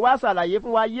bẹ̀rẹ̀ sí wá ṣàlàyé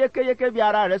fún wa yékéyéké bí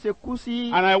ara rẹ̀ ṣe kú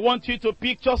sí. And I want you to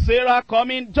picture Sarah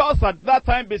coming just at that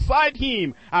time beside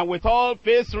him, and with all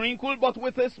face wrinkled, but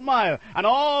with a smile, and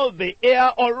all the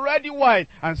hair already white,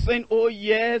 and saying, oh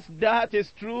yes, that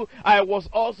is true. I was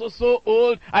also so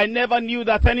old, I never knew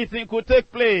that anything could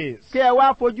take place. Kí ẹ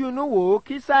wá fojú inú wò ó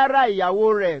kí Sára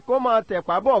ìyàwó rẹ̀ kó máa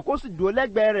tẹ̀pá bọ̀ kó sì dúró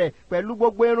lẹ́gbẹ̀ẹ́ rẹ̀ pẹ̀lú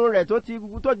gbogbo irun rẹ̀ tó ti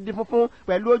di funfun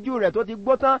pẹ̀lú ojú rẹ̀ tó ti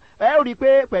gbó tán. Ẹ rí i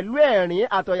pé pẹ̀lú ẹ̀rín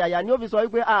àtọ̀yàyà ni ó fi sọ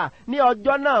wípé ní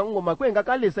ọjọ́ náà n ò mọ̀ pé nǹkan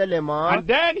kan lè ṣẹlẹ̀ mọ́. And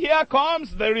then here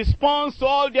comes the response to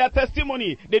all their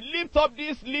testimony. They lift up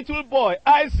this little boy,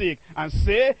 Isaac, and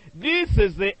say, this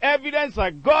is the evidence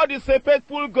that God is a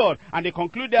faithful God. And they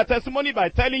conclude their testimony by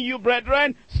telling you,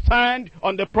 brethren, stand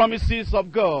on the promises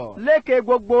of God. Lékè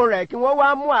gbogbo rẹ̀ kí wọ́n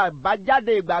wá mú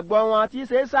àbájáde ìgbàgbọ́ wọn tí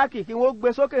ṣe Ísákì kí wọ́n gbé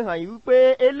sókè hàn yìí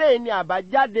wípé eléyìí ni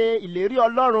àbájáde ìlérí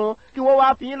Ọlọ́run kí wọ́n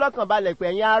wá fi yín lọ́kàn balẹ̀ pé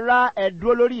ẹ̀yin ará ẹ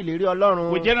dúró lórí ìlérí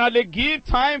Ọlọ́run. We generally give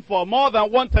time for more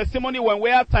than one testimony when we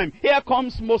have time. Here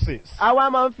comes Moses. Àwa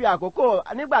máa ń fi àkókò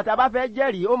nígbà tá a bá fẹ́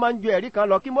jẹ́rìí ó máa ń ju ẹ̀rí kan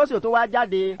lọ kí Mósè tó wá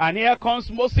jáde. And here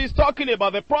comes Moses talking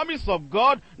about the promise of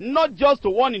God, not just to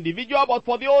one individual, but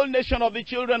for the whole nation of the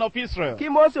children of Israel. Kí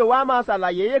Mósè wá máa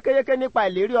ṣàlàyé yékéyéké nípa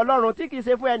ìlérí Ọlọ́run tí kìí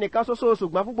ṣe fún ẹnìkan ṣoṣo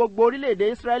ṣùgbọ́n fún gbogbo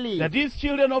orílẹ̀-èdè Ísírẹ́lì. That these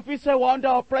children of Israel were under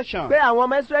oppression. Pé àwọn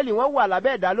ọmọ Ísírẹ́lì wọ́n wà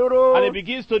lábẹ́ ìdálóró. And he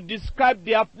begins to describe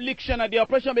the affliction and the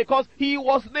oppression because he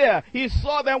was there. He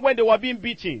saw them when they were being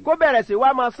beaten. Kó bẹ̀rẹ̀ sí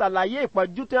wá máa ṣàlàyé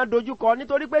ìpọ́njú tí wọ́n dojú kọ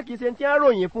nítorí pé kìí ṣe tí wọ́n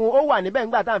ròyìn fún ó wà níbẹ̀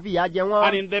nígbà tá à ń fi ìyà jẹ wọ́n.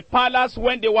 And in the palace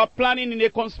when they were planning in a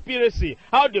conspiracy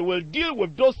how they will deal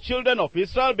with those children of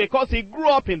Israel because he grew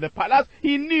up in the palace,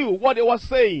 he knew what they were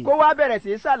saying. Kó wá bẹ̀rẹ̀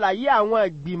sí ṣàlàyé àwọn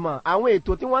ìgbìmọ̀ àwọn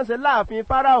ètò tí wọ́n ń ṣe láàfin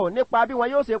Fáráò nípa bí wọn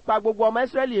yóò ṣe pa gbogbo ọmọ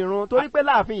Ísírẹ́lì run torí pé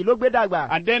láàfin yìí ló gbé dàgbà.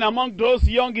 And then among those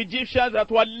young Egyptians that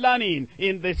were learning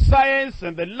in the science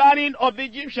and the learning of the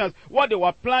Egyptians, what they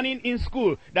were planning in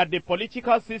school, that the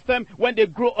political system, when they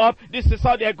grow up, this is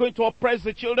how they are going to oppress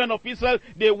the children of Israel.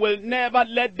 They will never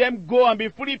let them go and be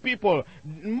free people.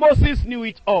 Moses knew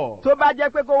it all. Tó bá jẹ́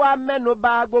pé kó wá mẹ́nu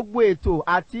bà gbogbo ètò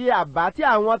àti àbá tí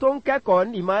àwọn tó ń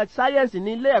kẹ́kọ̀ọ́ ìmọ̀ sáyẹ́ǹsì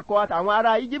ní ilé ẹ̀kọ́ àtàwọn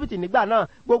ará Íjíbítì nígbà náà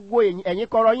gbogbo ẹ̀yìn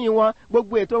kọrọyìn wọn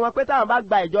gbogbo ètò wọn pé táwọn bá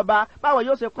gba ìjọba báwọn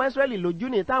yóò ṣe pọ́n Ísírẹ́lì lójú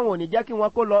ní táwọn ò ní jẹ́ kí wọ́n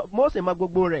kó lọ Mósè mọ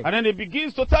gbogbo rẹ̀. And then he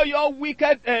begins to tell you how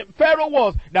wicked Pharaoh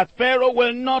was, that Pharaoh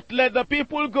will not let the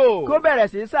people go. Kó bẹ̀rẹ̀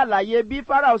sí ṣàlàyé bí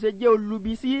Fáráò ṣe jẹ́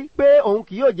olubi sí pé òun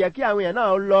kì yóò jẹ́ kí àwọn èèyàn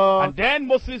náà lọ. And then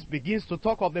Moses begins to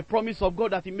talk of the promise of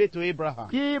God that he made to Abraham.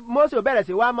 Kí Mósè bẹ̀rẹ̀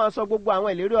sí wá máa sọ gbogbo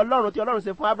àwọn ìlérí Ọlọ́run tí Ọlọ́run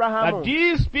ṣe fún Ábúráhámù. That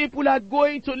these people are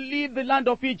going to leave the land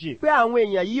of Egypt. Pé àwọn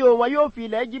èèyàn yìí o wọn yóò fi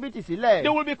ilẹ̀ Íjíbítì sílẹ̀. They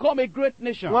will become a great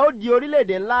nation. Wọn ó di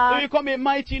orílẹ̀-èdè ńlá. They will become a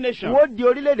mighty nation. Wọ́n ó di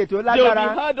orílẹ̀-èdè tó They will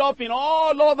lágbára. be heard of in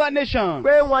all other nations.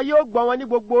 Pé wọn yóò gbọ́ wọn ní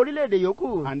gbogbo orílẹ̀-èdè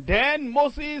yòókù. And then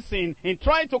Moses, in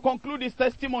trying to conclude his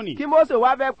testimony, Kí Mósè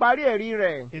wá fẹ́ parí ẹ̀rí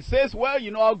rẹ̀. he says, well,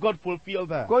 you know how God fulfilled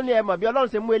that. Kó ní ẹ mọ̀ bí Ọlọ́run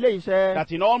ṣe mú eléyìí ṣẹ.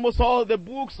 That in almost all the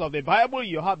books of the Bible,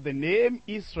 you have the name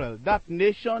Israel. That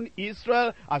nation,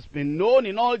 Israel, has been known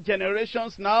in all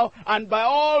generations now and by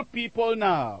all people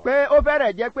now. Pé ó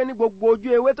fẹ́rẹ̀ jẹ́ pé ní gbogbo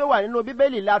ojú ewé tó wà nínú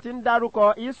Bíbélì la ti ń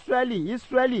dárúkọ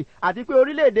Ísírẹ́lì àti pé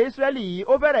orílẹ̀-èdè Ísírẹ́lì yìí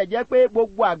ó fẹ́rẹ̀ jẹ́ pé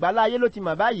gbogbo àgbálá ayé ló ti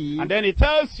mọ̀ báyìí. And then he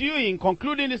tells you in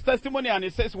concluding his testimony, and he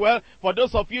says, well, for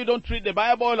those of you who don't read the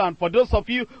Bible, and for those of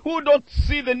you who don't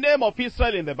see the name of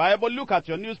Israel in the Bible, look at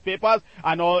your newspapers,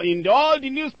 and in all the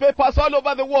newspapers all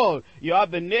over the world, you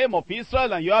have the name of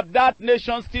Israel, and you have that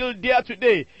nation still there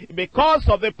today because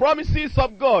of the promises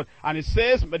of God. And it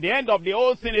says, but the end of the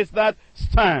whole thing is that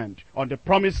stand on the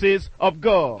promises of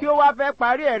God. Kí ó wá fẹ́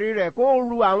parí ẹ̀rí rẹ̀ kó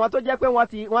ru àwọn tó jẹ́ pé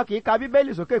wọn kì í ka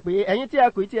Bíbélì sókè pé ẹ̀yin tí ẹ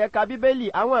kò tí ẹ ka Bíbélì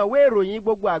àwọn ìwé ìròyìn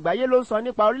gbogbo àgbáyé ló ń sọ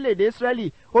nípa orílẹ̀-èdè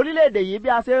Ísírẹ́lì. Orílẹ̀-èdè yìí bí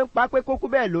a ṣe ń pa pé kókó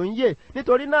bẹ́ẹ̀ ló ń yè.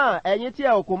 Nítorí náà ẹ̀yin tí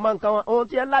ẹ ò kò mọ nǹkan ohun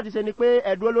tí ẹ láti ṣe ni pé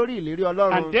ẹ dúró lórí ìlérí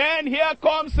Ọlọ́run. And then here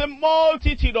comes a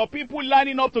multitude of people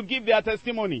lining up to give their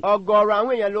testimony. Ọ̀gọ̀rọ̀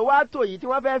àwọn èèyàn ló wá tò yìí tí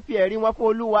wọ́n fẹ́ fi ẹ̀rí wọn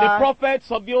fún Olúwa. The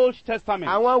prophets of the Old Testament.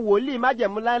 Àwọn wòlíì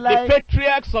májẹ̀mú The láéláé.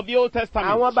 patriarchs of the Old Testament.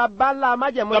 Àwọn baba ńlá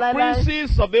májẹ̀mú The láéláé.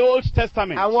 princes of the Old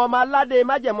Testament. Àwọn ọmọ aládé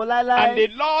májẹ̀mú láéláé. And a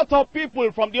lot of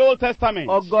people from the Old Testament.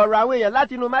 Ọ̀gọ̀rọ̀ àwọn èèyàn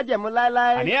láti inú májẹ̀mú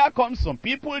láéláé. And here comes some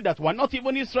people that were not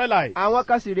even Israelites. Àwọn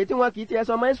kan sì rèé tí wọn kì í tiẹ̀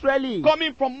sọmọ Ísírẹ́lì.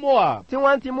 Coming from Moab. Tí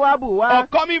wọ́n ti Móábù wá. Or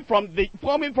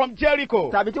coming from Jericho.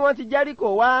 Tàbí tí wọ́n ti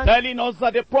Jẹ́ríkò wá. Telling us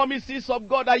that the promises of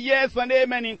God are yes and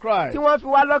amen in Christ. Tí wọ́n fi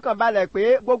wá lọ́kàn balẹ̀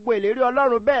pé gbogbo ìlérí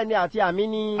Ọlọ́run bẹ́ẹ̀ ni àti àmì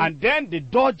ni. And then the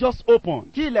door just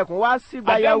opened. Kí ilẹ̀kùn wá sí And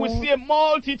then gbayawu. we see a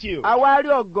multitude A wá rí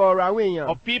ọ̀gọ̀rọ̀ àwọn èèyàn.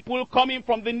 of people coming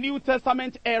from the New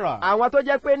Testament era. Àwọn tó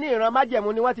jẹ́ pé ní ìran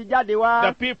májẹ̀mú ni wọ́n ti jáde The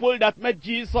wá. people that met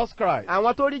Jesus Christ.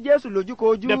 Àwọn tó rí Jésù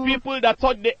lójúkojú. The people that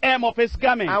touched the hem of his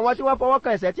garment. Àwọn tí wọ́n fọwọ́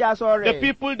kan ẹ̀sẹ̀ tí a sọ The rẹ̀.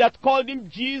 people that called him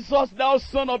Jesus, thou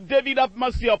son of David, have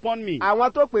mercy upon me.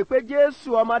 Àwọn tó pè pé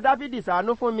Jésù ọmọ Dáfídì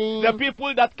ṣàánú fún mi. The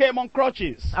people that came on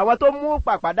crutches. Àwọn tó mú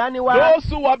pàpà dání wá. Those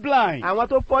who were blind. Àwọn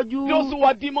tó fọ́jú. Those who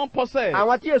were demon possessed.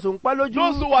 Àwọn tí èso ń pọ́n lójú.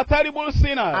 Those who were terrible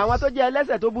sinners. Àwọn tó jẹ́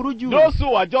ẹlẹ́sẹ̀ tó burú jù. Those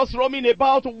who are just roaming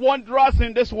about wanderers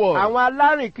in this world. Àwọn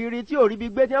alárìnkiri tí ò rí bí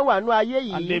gbé tí wọ́n wà nú ayé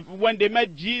And yìí. when they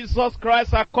met Jesus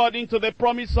Christ according to the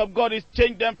promise of God, it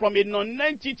changed them from a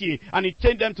non-entity and it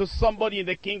changed them to somebody in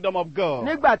the kingdom of God.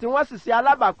 Nígbà tí wọ́n sì ṣe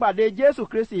alábàápàdé Jésù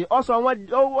Kristi,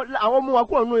 àwọn mú wọn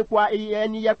kúrò nínú ipò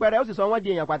ẹni yẹpẹrẹ, ó sì sọ wọ́n di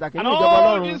èèyàn pàtàkì And ní ìjọba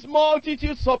all Ọlọ́run. these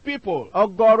multitudes of people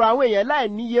Ọ̀gọ̀rọ̀ àwọn èèyàn láì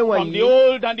níye from the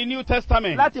wọ̀nyí. Old and the New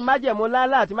Testament, Láti májẹ̀mú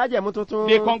láńlá àti májẹ̀mú tuntun.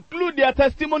 they conclude their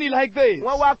testimony like this.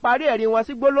 Wọ́n wá parí ẹ̀rí wọn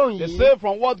sí gbólóhùn They yìí. say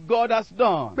from what God has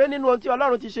done, Pé nínú ohun tí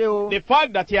Ọlọ́run ti ṣe o. the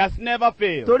fact that he has never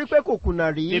failed. Torí pé kò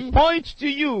kùnà They rí. point to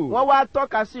you Wọ́n wá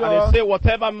tọ́ka sí and ọ. they say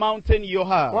whatever mountain you Wọ́n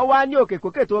have, wá ní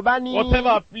òkèkókè tó bá ní. whatever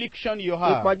affliction you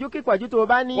have, Ìpọ́njú kípọ́njú tó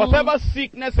bá ní. whatever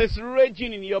sickness is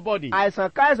raging in your body, Àìsàn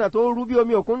káìsàn tó ń rú bí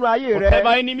omi òkun nú ayé whatever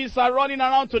rẹ. enemies are running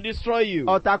around to destroy you,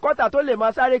 Ọ̀tàkọ́tà tó lè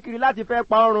máa sáré kiri láti fẹ́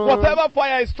pa ọrùn. whatever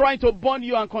fire is trying to burn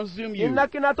you and consume you,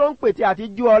 Inákiná tó ń pètè àti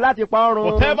jú ọ láti pa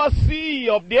ọrùn. whatever sea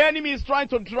of the enemy is trying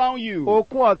to drown you,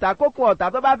 Òkun ọ̀tà kókun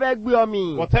ọ̀tà tó bá fẹ́ gbé ọ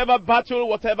mì. whatever battle,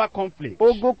 whatever conflict,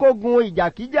 Ogunkógun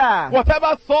ìjàkíjà.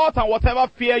 whatever thought and whatever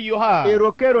fear you have,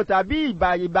 Èròkérò tàbí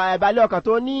ìbàlẹ̀ ọkàn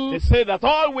tó ní. they say that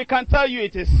all we can tell you,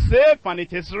 it is safe and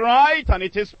it is right and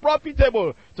it is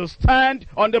profitable to stand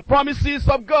on the promises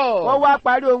of Wọ́n God. wá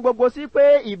parí ohun gbogbo sí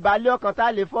pé ìbàlẹ̀ ọkàn tá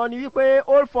a lè fọ́ ni wípé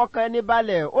ó fọkàn ẹni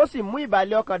balẹ̀ ó sì mú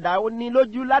ìbàlẹ̀ ọkàn dá ní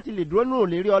lójú láti lè dúró nù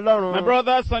lérí Ọlọ́run. My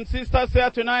brothers and sisters here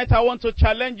tonight, I want to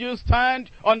challenge you, stand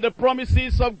on the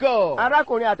promises of God.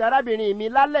 Arákùnrin àti arábìnrin mi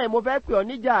lálẹ́ mo fẹ́ pè ọ́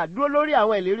níjà dúró lórí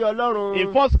àwọn ìlérí Ọlọ́run.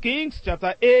 In 1 Kings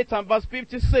chapter 8 and verse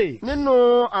 56.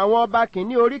 Nínú àwọn ọba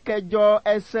kìíní orí kẹjọ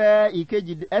ẹsẹ̀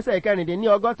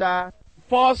ìkẹrìndínlọ́gọ́ta.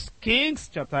 First Kings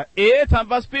chapter 8 and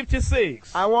verse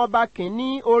 56. Àwọn ọba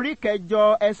kìíní orí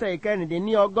kẹjọ ẹsẹ̀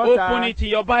ìkẹrìndínlọ́gọ́ta. Open it in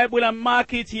your Bible and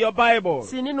mark it in your Bible.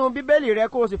 Sí nínú bíbélì rẹ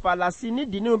kó o sì fàlà sí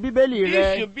nídìí nínú bíbélì This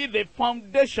rẹ. should be the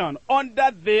foundation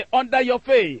under your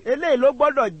faith. Eléyìí ló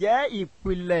gbọ́dọ̀ jẹ́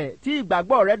ìpìlẹ̀ tí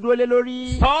ìgbàgbọ́ rẹ dúró lé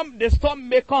lórí. The storm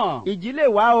may come. Ìjì lè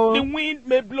wá o. The wind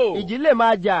may blow. Ìjì lè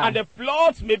máa jà. And the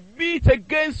floods may beat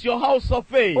against your house of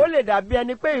faith. Ó lè dàbí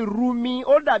ẹni pé ìrumi,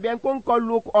 ó dàbí ẹni pé ó ń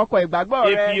kọlu ọkọ̀ ìgbàgbọ́ rẹ.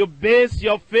 If you base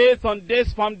your faith on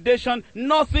this foundation,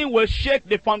 nothing will shake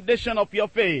the foundation of your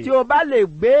faith. Tí o bá lè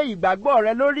gbé ìgbàgbọ́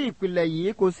rẹ lórí ìpìlẹ̀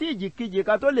yìí, kò sí ìjìkíjì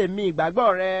kan tó lè mì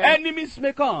ìgbàgbọ́ rẹ. Enemies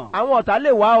may come. Àwọn ọ̀tá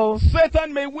lè wá o.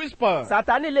 Satan may whisper.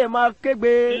 Sátánì lè máa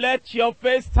kégbe. Let your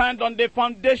faith stand on the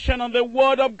foundation of the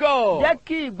word of God. Jẹ́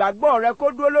kí ìgbàgbọ́ rẹ kó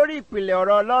dúró lórí ìpìlẹ̀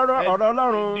ọ̀rọ̀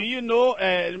Ọlọ́run. Do you know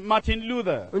Martin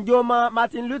Luther? Ǹjẹ́ o mọ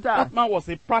Martin Luther? That man was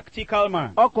a practical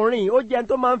man. Ọkùnrin ó jẹ́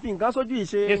tó máa ń fi nǹkan sójú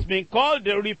ìṣe. He's been called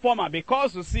the reformer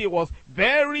because, you see, he was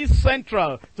very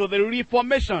central to the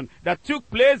reformation that took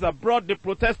place abroad the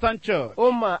Protestant church.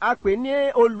 Ó mọ̀, a pè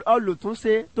ní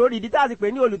olùtúnṣe. Torí ìdí tá a ti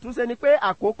pè ní olùtúnṣe ni pé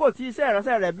àkókò tí iṣẹ́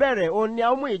ìránṣẹ́ rẹ̀ bẹ̀rẹ̀, òun ni a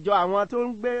mú ìjọ àwọn tó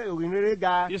ń gbé òrìrere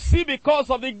ga. You see, because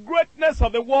of the greatness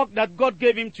of the work that God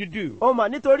gave him to do. Ó mọ̀,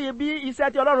 nítorí bí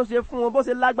iṣẹ́ tí Ọlọ́run ṣe fún un bó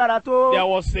ṣe lágbára tó. There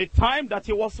was a time that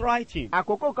he was writing.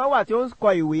 Àkókò kan wà tí ó ń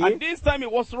kọ ìwé. And this time he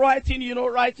was writing,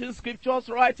 writing scriptures,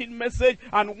 writing message,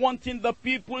 and wanting the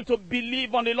people to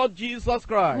believe on the Lord Jesus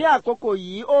Christ. Ní àkókò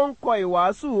yìí, ó ń kọ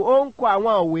ìwàásù, ó ń kọ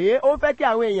àwọn òwe, ó ń fẹ́ kí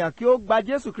àwọn èèyàn kí ó gba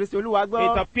Jésù Kristi Olúwa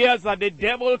gbọ́. It appears that the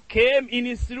devil came in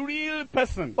his real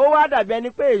person. Ó wá dàbí ẹni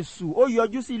pé èṣù ó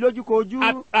yọjú sí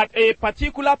lójúkojú. At a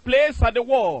particular place at the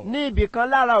wall. Ní ibì kan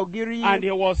lára ògiri. And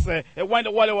he was,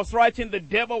 while he was writing, the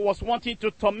devil was wanting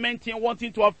to torment him,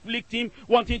 wanting to afflict him,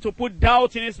 wanting to put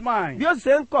doubt in his mind. Bí ó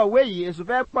ṣe ń kọ̀wé yìí, èṣù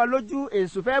fẹ́ pọ́n lójú,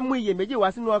 èṣù fẹ́ mú iyèméjì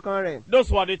wá sínú ọkàn rẹ̀.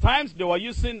 Those were the times they were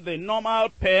using the normal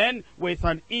pen with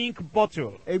an ink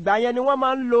bottle. Ìgbà yẹn ni wọ́n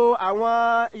máa ń lo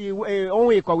àwọn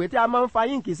ohun ìkọ̀wé tí a máa ń fa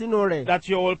íǹkì sínú rẹ̀. That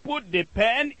you will put the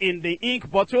pen in the ink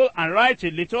bottle and write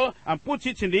a little, and put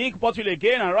it in the ink bottle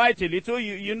again and write a little.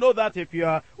 You know that if you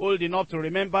are old enough to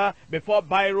remember before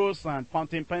biros and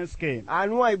fountain pens came.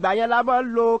 Àwọn ìgbà yẹn la máa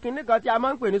ń lo kinní kan tí a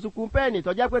máa ń pè ní sukùn pẹ́ẹ̀nì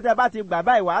tó jẹ́ pé tẹ́ bá ti gbà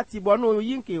báyìí wàá ti bọ́nú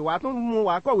yíǹkì wàá tún mú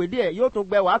wàá kọ̀wé díẹ̀ yóò tún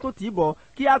gbẹ wàá tún tì í bọ̀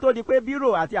kí á tó di pé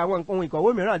bírò àti àwọn ohun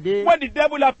ìkọ̀wé mìíràn dé. When the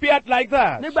devil appeared like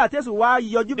that, nígbà tí Èṣù wá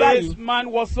yọjú báyìí. This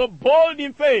man was so bold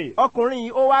in faith. Ọkùnrin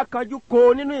yìí ó wá kanjú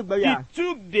ko nínú ìgboyà. He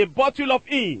took the bottle of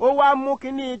ink. Ó wá mú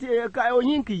kinní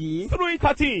yíǹkì yìí. Threw it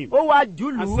at him. Ó wá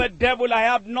jùlù. And said, devil, I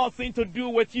have nothing to do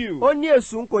with you. Ó ní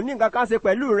Èṣù kò ní nǹkan kan ṣe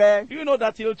pẹ̀lú rẹ. Do you know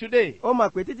that till today? Ó mọ̀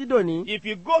pé títí dòní. If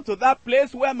you go to that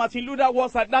place where Martin Luther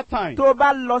was at that time, tó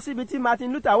bá lọ síbi tí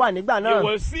Martin Luther wà nígbà náà. you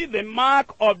will see the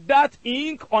mark of that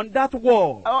ink on that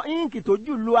wall. Íǹkì tó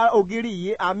jùlù ògiri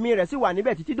yìí, àmì rẹ̀ sì wà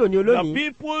níbẹ̀ títí dòní olónìí. The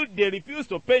people, they refused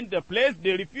to paint the place.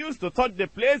 They refused to touch the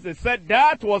place. They said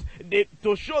that was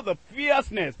to show the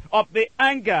fierceness of the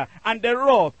anger and the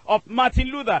wrath of Martin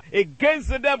Luther against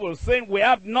the devil, saying, we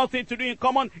have nothing to do in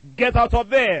common. Get out of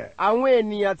there. Àwọn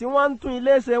ènìyàn tí wọ́n ń tún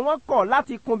ilé ṣe wọ́n kọ̀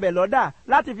láti kunbẹ̀ lọ́dà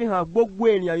láti fi hàn gbogbo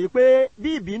ènìyàn yìí pé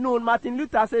bí ìbínú Martin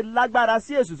Luther ṣe lágbára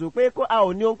sí Èṣù pé a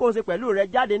ò ní ohunkóhun ṣe pẹ̀lú rẹ̀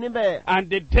jáde níbẹ̀. And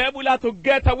the devil had to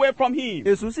get away from him.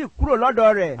 Èṣù sì kúrò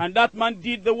lọ́dọ̀ rẹ̀. And that man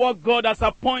did the work God has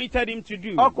appointed him to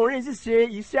do. Ọkùnrin sì ṣe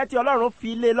iṣẹ́ tí Ọlọ́run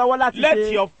fi lé lọ́wọ́ láti ṣe.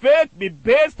 Let your faith be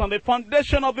based on the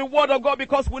foundation of the word of God,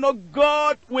 because we know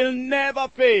God will never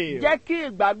fail. Jẹ́ kí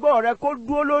ìgbàgbọ́ rẹ kó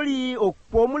dúró lórí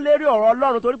òpómúlérí ọ̀rọ̀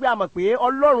Ọlọ́run torí pé a mọ̀ pé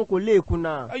Ọlọ́run kò lè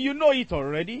kùnà. You know it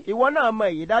already. Ìwọ náà mọ̀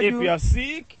èyí dájú. If you are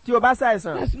sick, tí o bá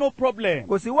ṣàìsàn, there's no problem.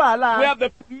 kò sí wàhálà. We have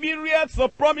the myriads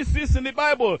of promises in the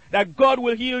Bible that God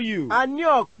will heal you. A ní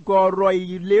ọ̀gọ̀rọ̀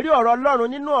ìlérí ọ̀rọ̀ Ọlọ́run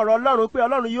nínú ọ̀rọ̀ Ọlọ́run pé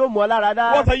Ọlọ́run yóò mú ọ lára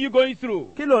dá. What are you going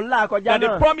through? Kí ló ń là kọjá That the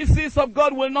náà? promises of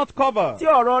God will not cover. Tí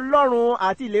ọ̀rọ̀ Ọlọ́run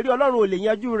àti ìlérí Ọlọ́run ò lè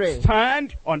yanjú rẹ̀.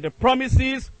 Stand on the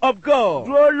promises of God.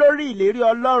 Dúró lórí ìlérí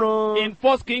Ọlọ́run. In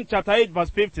 1 Kings chapter 8 verse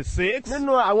 56.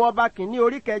 Nínú àwọn ọba kìíní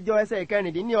orí kẹjọ ẹsẹ̀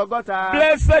ìkẹrìndínlọ́gọ́ta.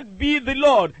 Blessed be the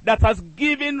Lord that has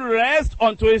given rest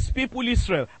unto his people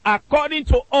Israel, according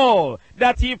to all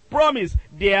that he promised.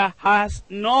 There has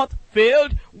not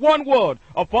failed one word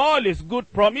of all his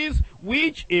good promise,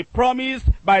 which he promised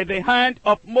by the hand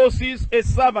of Moses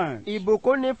his servant.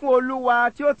 Ìbùkún ni fún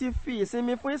Olúwa tí ó ti fi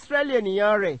ìsinmi fún Ísírẹ́lì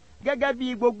ènìyàn rẹ̀, gẹ́gẹ́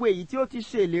bí gbogbo èyí tí ó ti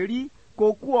ṣe ìlérí,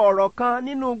 kò kù ọ̀rọ̀ kan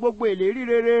nínú gbogbo ìlérí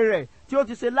rere rẹ̀ tí ó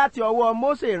ti ṣe láti ọwọ́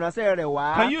Mósè ìránṣẹ́ rẹ̀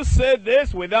wá. Can you say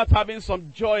this without having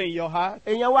some joy in your heart?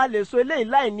 Èèyàn wa lè sọ eléyìí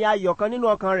láì ní ayọ̀ kan nínú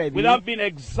ọkàn rẹ̀ bí? Without being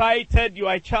excited, you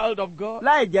are a child of God?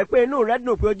 Láì jẹ́ pé inú rẹ̀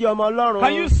dùn pé ó jẹ́ ọmọ Ọlọ́run.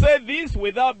 Can you say this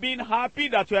without being happy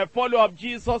that you are a follower of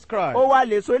Jesus Christ? Ó wá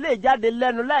lè sọ eléyìí jáde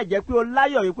lẹ́nu láì jẹ́ pé ó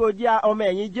láyọ̀ wípé ó jẹ́ ọmọ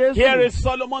ẹ̀yìn Jésù. Here is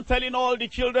Solomon telling all the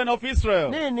children of Israel.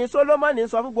 Ní ìní Sólómọ́nì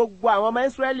sọ fún gbogbo àwọn ọmọ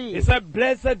Ísírẹ́lì. He said,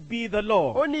 blessed be the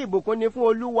Lord. Ó ní ìbùkún ni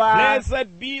fún Olúwa.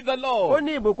 Blessed be the Ó Lord,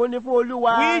 ní ìbùkún ni fún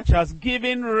Olúwa. which has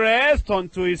given rest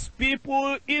unto his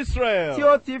people Tí Israel.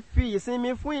 ó ti fi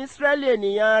ìsinmi fún Ísírẹ́lì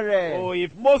ènìyàn rẹ̀. Oh,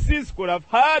 if Moses could have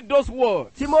heard those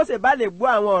words, Tí Mósè bá lè gbọ́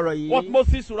àwọn ọ̀rọ̀ what yìí.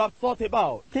 Moses would have thought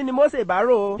about, Kí ni Mósè bá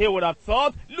rò? he would have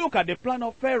thought, look at the plan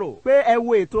of Pharaoh. Pé ẹ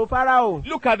wo ètò Fáráò.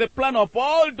 Look at the plan of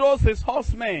all those his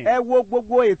horsemen. Ẹ wo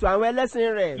gbogbo ètò àwọn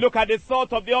ẹlẹ́sìn rẹ̀. Look at the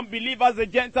thought of the unbelievers, the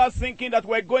Gentiles, thinking that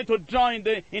we're going to drown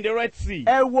in the Red Sea.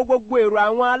 Ẹ wo gbogbo èrò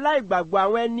àwọn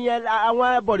aláìgbàgbọ́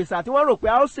àwọn bọ̀rìṣà tí wọ́n rò pé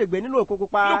a ó ṣègbé nínú Òkun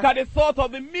Pupa. Look at the thought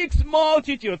of the mixed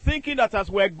multitude, thinking that as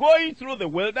we're going through the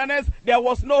wilderness, there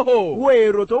was no hope. Wo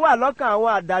èrò tó wà lọ́kàn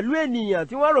àwọn àdàlú ènìyàn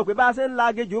tí wọ́n rò pé bá a ṣe ń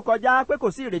la agejù kọjá pé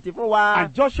kò sí ìrètí fún wa.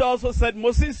 And Joshua also said,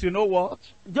 Moses, you know what?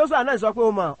 Joshua náà sọ pé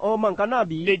o mọ nǹkan náà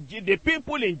bí. The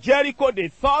people in Jericho, they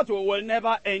thought we will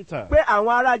never enter. Pé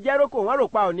àwọn ará Jericho wọ́n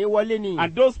rò pa ò ní wọlé ni.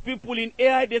 And those people in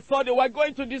Ai, they thought they were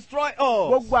going to destroy us.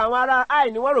 Gbogbo àwọn ará Ai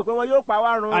ni wọ́n rò pé wọ́n yóò pa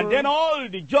wá run. And then all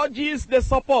the judges, they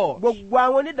support. Gbogbo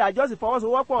àwọn onídàájọ́ sì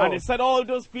fọwọ́sowọ́pọ̀. And they said all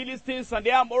those Philistines and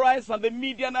the Amorites and the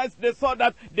Midianites, they thought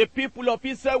that the people of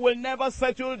Israel will never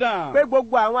settle down. Pé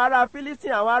gbogbo àwọn ará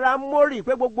Philistine, àwọn ará Mórì,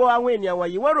 pé gbogbo àwọn ènìyàn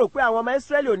wọ̀nyí wọ́n rò pé àwọn ọmọ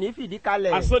Ísírẹ́lì ò ní fìdí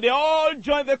kalẹ̀. And so they all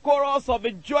joined the chorus of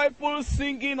the joyful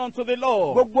singing unto the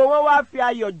Lord. Gbogbo wọn wá fi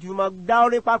ayọ̀ jùmọ̀ dá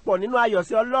orin papọ̀ nínú ayọ̀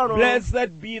sí Ọlọ́run.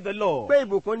 Blessed be the Lord. Pé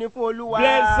ìbùkún ni fún Olúwa.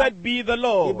 Blessed be the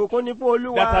Lord Ìbùkún ni fún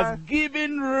Olúwa. that has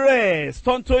given rest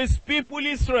unto his people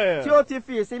Tí Israel. ó ti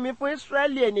fi ìsinmi fún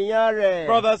Ísírẹ́lì ènìyàn rẹ̀.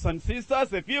 Brothers and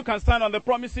sisters, if you can stand on the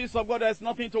promises of God, there's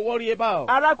nothing to worry about.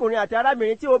 Arákùnrin àti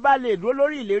arábìnrin tí o bá lè dúró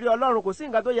lórí ìlérí Ọlọ́run kò sí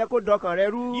nǹkan tó yẹ kó dọkàn rẹ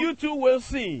rú. You too will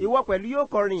sing. Ìwọ pẹ̀lú yóò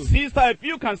kọrin. Sister, if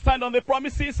you can stand on the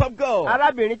promises of God,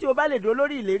 Arábìnrin tí o bá lè dúró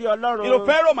lórí ìlérí Ọlọ́run. you know,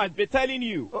 Pharaoh might be telling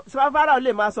you, Fáráò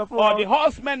lè máa sọ fún or the ọ.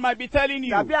 horsemen might be telling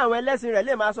you, Tàbí àwọn ẹlẹ́sìn rẹ̀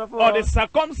lè máa sọ fún or the ọ.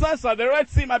 circumstance of the Red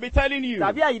Sea might be telling you,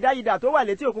 Tàbí àyídáyidà tó wà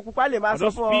létí Òkun Pupa lè máa or sọ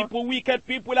those fún ọ. people, wicked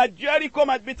people at Jericho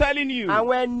might be telling you,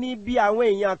 Àwọn ẹni bí àwọn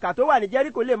èèyàn kà tó wà ní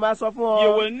Jericho lè máa sọ fún you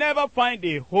ọ. will never find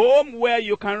a home where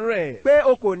you can rest. Pé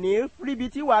o kò ní ríbi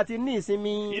tí wàá ti ní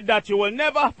ìsinmi. That you will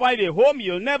never find a home,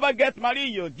 you'll never get married,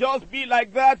 you'll just be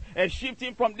like that,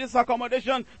 shifting from this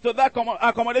accommodation to that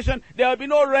accommodation. There will be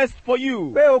no rest for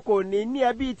you. Pé o kò ní ní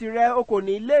ẹbí tirẹ̀, o kò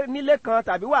ní nílé kan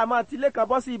tàbí wàá máa tilé kan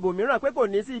bọ́ sí ibòmíràn pé kò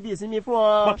ní sí ibi ìsinmi fún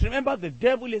ọ. But remember, the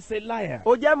devil is a liar.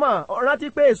 O jẹ́ mọ̀, rántí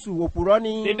pé èṣù òpùrọ́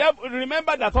ni. The devil,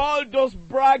 remember that all those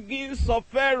braggings of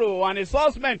Pharaoh and his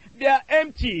horsemen, they are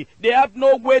empty. They have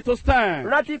no way to stand.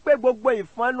 Rántí pé gbogbo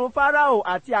ìfọ́nú Fáráò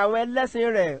àti àwọn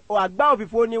ẹlẹ́sìn rẹ̀ àgbá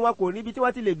òfìfo ni wọn kò níbi tí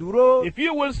wọ́n ti lè dúró. If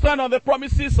you will stand on the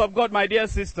promises of God, my dear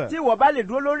sister, Tí ìwọ bá lè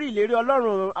dúró lórí ìlérí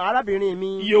Ọlọ́run arábìnrin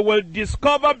mi. you will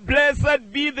discover,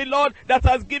 blessed be the Lord that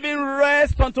has given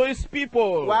rest unto his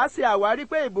people. Wàá ṣe àwárí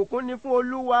pé ìbùkún ni fún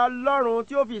Olúwa Ọlọ́run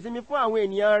tí ó fi ìsinmi fún àwọn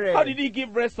ènìyàn How rẹ̀. did he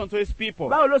give rest unto his people?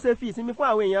 Báwo ló ṣe fi ìsinmi fún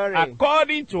àwọn èèyàn rẹ̀?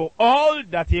 According to all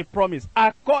that he promised.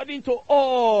 According to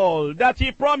all that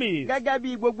he promised. Gẹ́gẹ́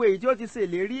bí gbogbo èyí tí ó ti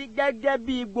ṣèlérí, gẹ́gẹ́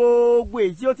bí gbogbo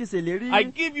èyí tí ó ti ṣèlérí. I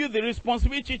give you the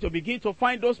responsibility to begin to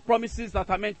find those promises that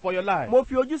are meant for your life. Mo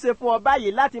fi ojúṣe fún ọ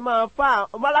báyìí láti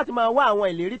máa wá àwọn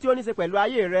ìlérí tí ó ní ṣe pẹ̀lú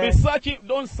ayé Be rẹ. searching,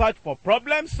 don't search for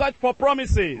problems, search for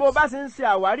promises. Bó o bá ṣe ń ṣe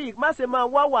àwárí, má ṣe máa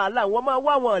wá wàhálà, wọ́n máa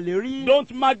wá àwọn ìlérí.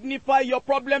 Don't magnify your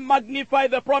problem, magnify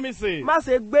the promises. Má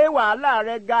ṣe gbé wàhálà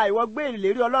rẹ ga, ìwọ gbé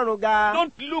ìlérí Ọlọ́run ga.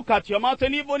 Don't look at your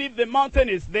mountain, even if the mountain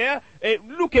is there.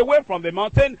 Look away from the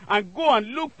mountain and go and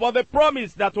look for the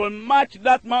promise that will match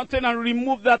that mountain and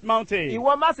remove that mountain.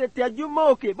 Ìwọ má ṣe tẹjú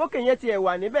mọ́ òkè, bókè yẹn tiẹ̀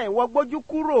wà níbẹ̀, ìwọ gbójú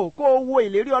kúrò kó o wo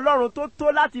ìlérí Ọlọ́run tó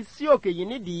tó láti sí òkè yìí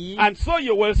nídìí. And so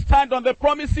you will stand on the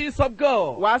promises of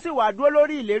God. Wàá sì wà dúró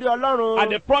lórí ìlérí Ọlọ́run.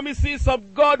 And the promises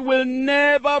of God will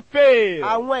never fail.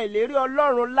 Àwọn ìlérí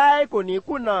Ọlọ́run láì kò ní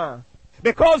kùnà.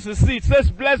 Because you see, it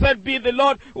says, blessed be the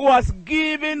Lord who has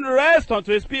given rest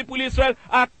unto his people Israel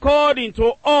according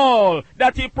to all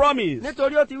that he promised.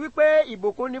 Nítorí ó ti wí pé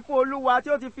ìbùkún ni fún Olúwa tí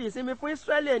ó ti fi ìsinmi fún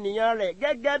Ísírẹ́lì ènìyàn rẹ̀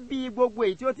gẹ́gẹ́ bí gbogbo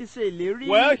èyí tí ó ti ṣe ìlérí.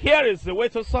 Well, here is the way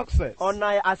to success.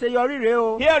 Ọ̀nà àṣeyọrí rèé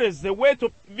o. Here is the way to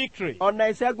victory. Ọ̀nà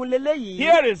ìṣẹ́gun leléyìí.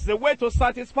 Here is the way to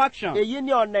satisfaction. Èyí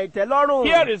ni ọ̀nà ìtẹ́lọ́rùn.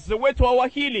 Here is the way to our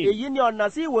healing. Èyí ni ọ̀nà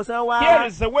sí ìwòsàn wa. Here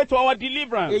is the way to our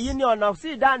deliverance. Èyí ni ọ̀nà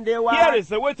sí ìdáǹdè wa. Here is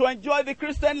the way to enjoy the the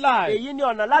Christian life. èyí ni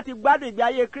ọ̀nà láti gbádùn ìgbé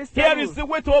ayé Here Kristẹni. is the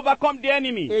way to overcome the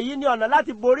enemy. èyí ni ọ̀nà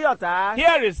láti borí ọ̀tá.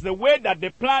 Here is the way that the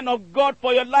plan of God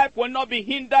for your life will not be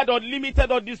hindered or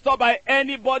limited or disturbed by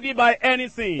anybody, by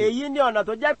anything. èyí ni ọ̀nà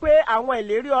tó jẹ́ pé àwọn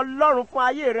ìlérí Ọlọ́run fún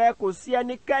ayé rẹ kò sí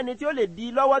ẹnikẹ́ni tí ó lè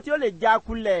di lọ́wọ́ tí ó lè já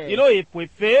kulẹ̀. You know, if we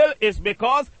fail, it's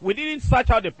because we didn't search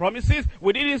out the promises,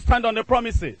 we didn't stand on the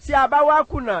promises. tí a bá wá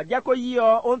kùnà jẹ́ kó yí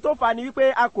ọ ohun tó fà ni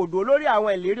wípé a kò dúró lórí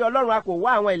àwọn ìlérí Ọlọ́run, a kò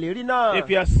wá àwọn ìlérí náà. If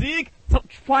you are sick,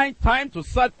 find time to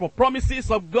search for promises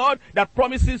of God that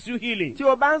promises you healing. tí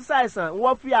o bá ń ṣàìsàn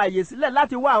wọ́n fi àyè sílẹ̀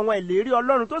láti wá àwọn ìlérí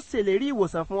Ọlọ́run tó ṣèlérí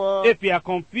ìwòsàn fún ọ. If you are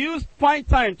confused, find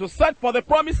time to search for the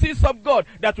promises of God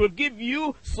that will give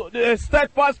you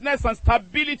steadfastness and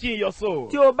stability in your soul.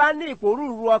 tí o bá ní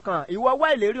ìpòrúurú ọkàn ìwọ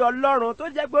wá ìlérí Ọlọ́run tó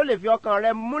jẹ́ pé ó lè fi ọkàn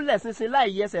rẹ múlẹ̀ ṣinṣin láì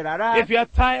yẹsẹ̀ rárá. If you are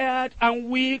tired and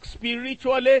weak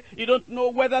spiritually, you don't know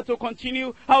whether to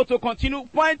continue, how to continue,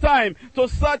 find time to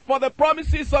search for the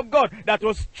promises of God that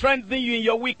will strengthen you in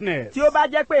your weakness. tí ó bá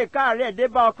jẹ́ pé ìkáàárẹ̀ dé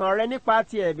bá ọkàn rẹ nípa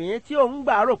ti ẹ̀mí tí ò ń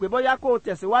gbà rò pé bóyá kó o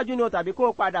tẹ̀síwájú ni o tàbí kó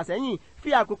o padà sẹ́yìn fi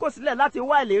àkókò sílẹ̀ láti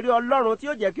wá ìlérí Ọlọ́run tí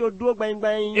ó jẹ́ kí o dúró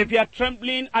gbẹngbẹng. If you are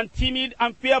trembling and timid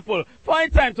and fearful,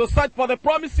 find time to search for the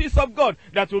promises of God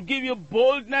that will give you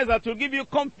boldness, that will give you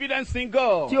confidence in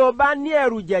God. tí o bá ní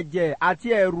ẹ̀rù jẹ̀jẹ̀ àti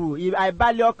ẹ̀rù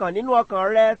àìbalẹ̀ ọkàn nínú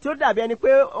ọkàn rẹ tí ó dàbí ẹni pé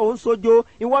ò ń sojo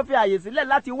ìwọ fi àyè sílẹ̀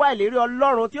láti wá ìlérí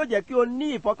Ọlọ́run tí ó jẹ́ kí o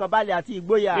ní ìfọkànbalẹ̀ àti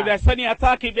ìgboyà. If there's any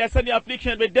attack, if there's any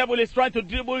affliction, the devil is trying to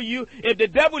dribble you, if the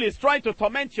devil is trying to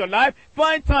torment your life,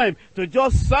 find time to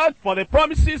just search for the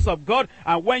promises of God,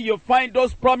 and when you find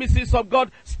those promises of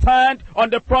God, stand on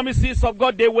the promises of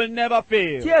God. They will never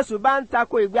fail. tí èṣù bá ń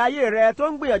tako ìgbé ayé rẹ tó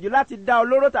ń gbìyànjú láti dá ọ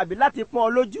lóró tàbí láti pọ́n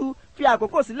ọ lójú fi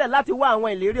àkókò sílẹ̀ láti wá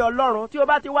àwọn ìlérí Ọlọ́run. tí o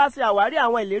bá ti wá sí àwárí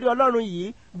àwọn ìlérí Ọlọ́run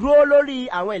yìí dúró lórí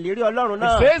àwọn ìlérí Ọlọ́run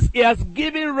náà. It says he has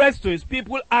given rest to his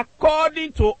people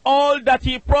according to all that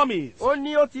he promised. ó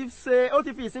ní ó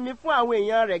ti fi ìsinmi fún àwọn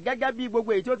èèyàn rẹ̀ gẹ́gẹ́ bí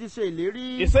gbogbo èyí tí ó ti ṣe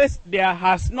ìlérí. It says there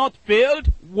has not failed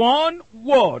one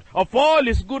word of all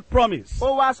his good promise.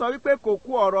 ó wá sọ wípé kò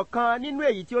kù ọ̀rọ̀ kan nínú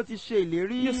èyí tí ó ti ṣe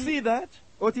ìlérí. You see that?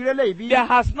 ó ti rélé ìbí. There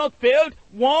has not failed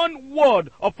one word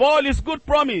of all his good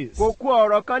promise, kò kù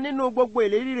ọ̀rọ̀ kan nínú gbogbo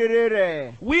ìlérí rere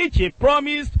rẹ̀. which he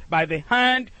promised by the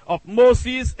hand of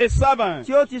Moses, a servant.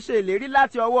 tí ó ti ṣe ìlérí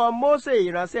láti ọwọ́ Mósè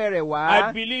ìránṣẹ́ rẹ̀ wá.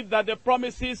 I believe that the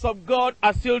promises of God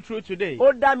are still true today.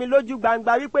 ó dá mi lójú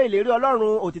gbangba wípé ìlérí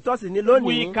Ọlọ́run òtítọ́ sì ni lónìí.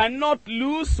 We cannot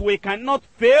lose, we cannot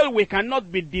fail, we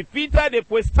cannot be defeated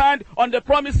if we stand on the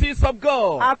promises of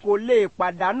God. a kò lè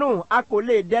pàdánù a kò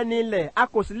lè dẹni ilẹ̀ a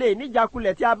kò sì lè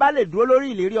níjàkulẹ̀ tí a bá lè dúró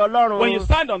lórí ìlérí Ọlọ́run. When you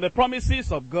stand on the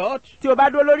promises of God, tí o bá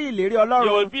dúró lórí ìlérí you will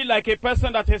Ọlọ́run be like a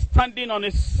person that is standing on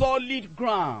a solid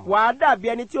ground. wàá dàbí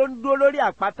ẹni tí ó ń dúró lórí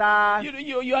àpáta.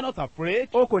 You are not afraid.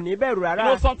 o kò ní bẹ̀rù You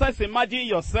know, rárá. sometimes imagine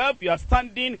yourself, you are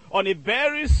standing on a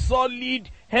very solid,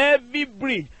 heavy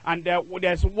bridge, and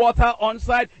there's water on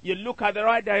side. You look at the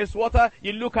right, there is water.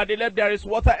 You look at the left, there is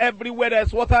water. Everywhere there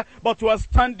is water, but you are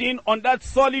standing on that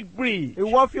solid bridge.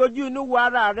 ìwọ fi ojú inú wo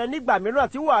ara rẹ nígbà mìíràn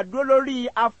tí wàá dúró lórí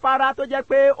afárá tó jẹ́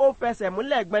pé ó fẹsẹ̀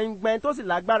múlẹ̀ gbẹngbẹng tó sì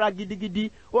lágbára gidigidi.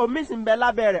 omi sì ń bẹ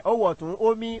lábẹ́ rẹ̀ ó wọ̀ tún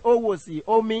omi ó wò sí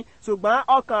omi ṣùgbọ́n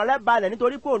ọkàn rẹ balẹ̀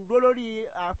nítorí pé ò ń dúró lórí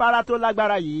afárá tó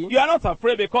lágbára yìí. You are not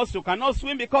afraid because you cannot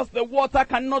swim, because the water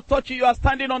cannot touch you. You are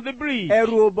standing on the bridge.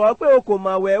 ẹ̀rù ò bọ́ pé o kò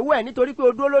mọ̀ wẹ̀wẹ̀ nítorí pé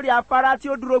o dúró lórí afárá tí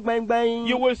ó dúró gbẹngbẹng.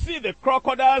 You will see the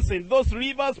crocodiles in those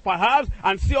rivers perhaps,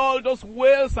 and see all those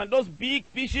whales and those big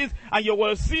fishes, and you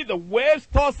will see the waves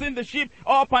tossing the ship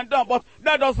up and down, but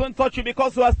that doesn't touch you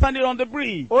because you are standing on the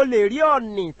bridge. o lè rí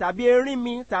ọ̀nì tàbí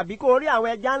erinmi tàbí kó rí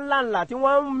àwọn ẹja ńláńlá tí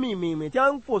wọ́n ń mìmìmì tí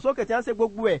wọ́n ń fò sókè tí wọ́n ń ṣe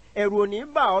gbogbo ẹ̀ ẹ̀rù ò ní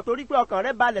bà ọ́ torí pé ọkàn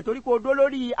rẹ balẹ̀ torí pé o dúró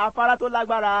lórí afárá tó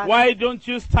lágbára. Why don't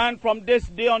you stand from this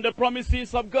day on the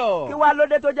promises of kí God? wá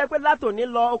lóde tó jẹ́ pé látòní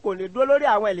lọ o kò lè dúró lórí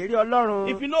àwọn ìlérí Ọlọ́run.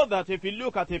 If you know that if you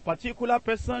look at a particular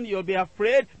person, you'll be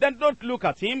afraid, then don't look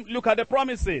at him, look at the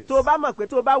promises. tó o bá mọ̀ pé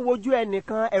tó o bá wojú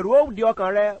ẹnìkan ẹ̀rù ó di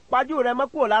ọkàn rẹ pájú rẹ mọ́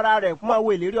kúrò lára rẹ̀ fún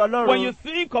àwọn ìlérí When you Ọlọ́run.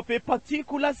 think of a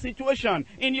particular situation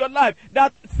in your life,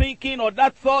 that thinking or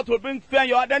that thought will bring fear in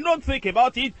your heart, then don't think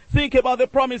about it, think about the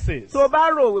promises. tó o bá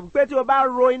rò pé tí o bá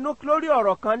ro inú lórí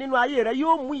ọ̀rọ̀ kan nínú ayé rẹ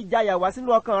yóò mú ìjayà wá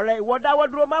sínú ọkàn rẹ ìwọ dáwọ́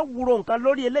dúró má wúro nǹkan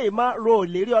lórí eléyìí má ro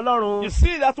ìlérí Ọlọ́run. You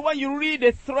see that when you read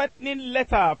a threatening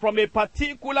letter from a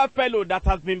particular fellow that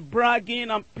has been bragging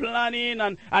and planning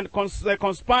and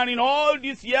conspiring all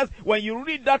these years, when you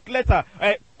read that letter,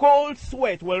 cold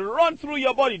sweat will run through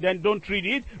your body, then don't read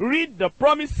it. Read the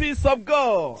promises of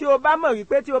God. Tí o bá mọ̀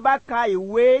wípé tí o bá ka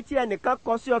ìwé tí ẹnìkan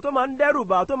kọ sí ọ tó máa ń dẹ́rù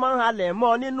bà ọ́ tó máa ń halẹ̀ mọ́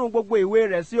ọ nínú gbogbo ìwé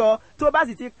rẹ̀ sí ọ, tó bá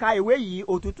sì ti ka ìwé yìí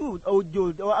òtútù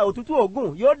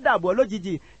ògùn yóò dàbọ̀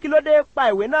lójijì. Kí ló dé,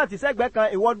 pa ìwé náà tì sẹ́gbẹ̀ẹ́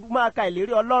kan, ìwọ máa ka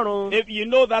ìlérí Ọlọ́run. If you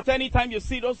know that anytime you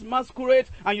see those masquerades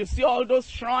and you see all those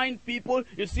shrine people,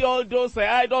 you see all those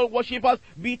idol worshippers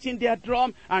beating their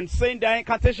drum and saying their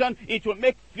incantation, it will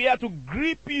make fear to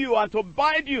grip you and to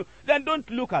bind you. Then don't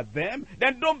look at them.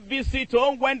 Then don't visit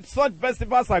home when such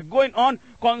festivals are going on.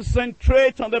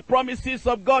 Concentrate on the promises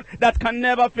of God that can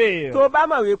never fail. Tó bá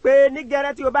mọ̀ wípé ní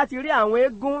gẹ́rẹ́ tí o bá ti rí àwọn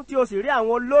eégún tí o sì rí àwọn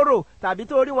olóró tàbí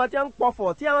tó rí wọn tí ń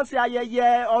pọ̀fọ̀ tí wọ́n ń ṣe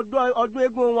ayẹyẹ ọdún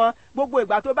eégún wọn, gbogbo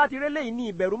ìgbà tó bá ti rí léyìí ní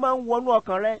ìbẹ̀rù máa ń wọnú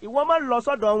ọkàn rẹ. Ìwọ máa ń lọ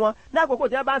sọ́dọ̀ wọn ní àkókò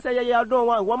tí wọ́n bá ń ṣe ayẹyẹ ọdún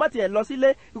wọn, ìwọ máa tiẹ̀ lọ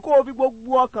sílé kó o fi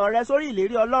gbogbo ọkàn rẹ sórí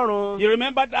ìlérí Ọlọ́run. You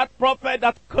remember that prophet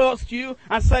that cursed you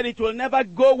and said it will never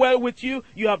go well with you.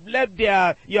 You have left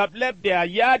their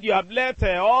yard. You have left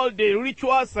all the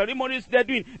ritual ceremonies they're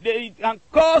doing. They and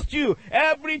cursed you.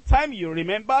 Every time you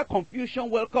remember, confusion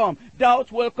will come,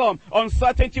 doubt will come,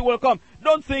 uncertainty will come.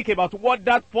 Don't think about what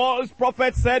that false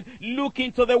prophet said. Look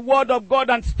into the word of God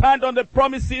and stand on the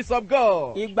promises of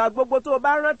God. Ìgbà gbogbo tó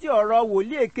bá rántí ọ̀rọ̀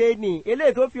wòlíì èké ni,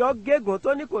 eléyìí tó fi ọ́ gégùn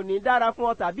tó ní kò ní dára fún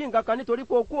ọ tàbí nǹkan kan nítorí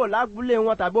pé o kúrò lágbúlé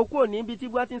wọn tàbí o kúrò níbi tí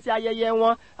wọ́n ti ń ṣe ayẹyẹ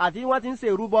wọn àti wọ́n ti ń ṣe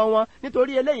ìrúbọ wọn.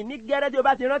 Nítorí eléyìí ní gẹ́rẹ́ tí o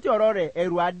bá ti rántí ọ̀rọ̀ rẹ̀,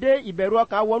 ẹ̀rù àdé, ìbẹ̀rù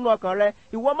ọkàn wọnú ọkàn rẹ.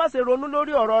 Ìwọ má ṣe ronú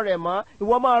lórí ọ̀rọ̀ rẹ̀ mọ́,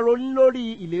 ìwọ máa ronú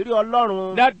lórí ìlérí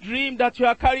Ọlọ́run. That dream that you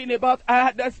are carrying about, I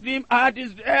had this dream, I had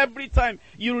this every time.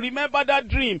 You remember that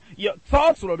dream. Your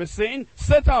thoughts will be saying,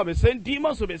 Satan will be saying,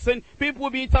 demons will be saying, people will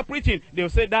be interpreting. They will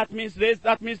say, that means this,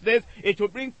 that means this. It will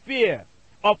bring fear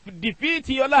of defeat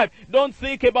in your life. Don't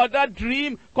think about that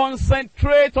dream.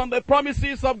 Concentrate on the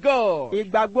promises of God.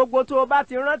 Ìgbà gbogbo tó o bá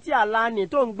ti rántí àlá ni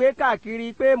tó ń gbé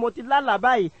káàkiri pé mo ti lálàá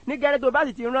báyìí, ní gẹ́rẹ́ tó o bá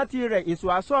sì ti rántí rẹ̀, èṣù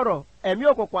á sọ̀rọ̀, ẹ̀mí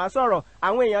òkùnkùn á sọ̀rọ̀,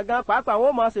 àwọn èèyàn gan pàápàá wọn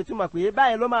ò mọ̀ ṣètúmọ̀ pé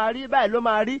báyìí ló máa rí, báyìí ló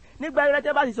máa rí. Nígbà rẹ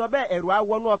tẹ́ bá sì sọ bẹ́ẹ̀, ẹ̀rù á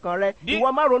wọnú ọkàn rẹ.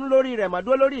 Ìwọ má ronú lórí rẹ̀, má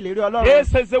dúró lórí ìlérí Ọlọ́run.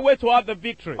 This is the way to have the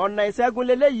victory. Ọ̀nà ìṣẹ́gun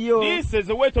leléyìí o. This is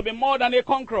the way to be more than a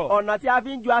conqueror. Ọ̀nà tí a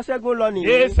fi ń ju aṣẹ́gun lọ nìyí.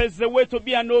 This is the way to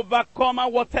be an overcomer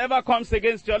whatever comes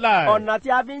against your life. Ọ̀nà tí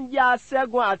a fi ń jẹ́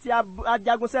aṣẹ́gun àti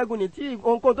ajagunṣẹ́gun ní tí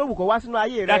ohunkóhun tó wù kó wá sínú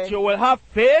ayé rẹ. That you will have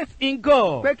faith in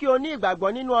God. Pé kí o ní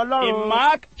ìgbàgbọ́ nínú Ọlọ́run. In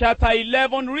Mark chapter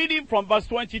 11, reading from verse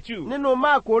 22. Nínú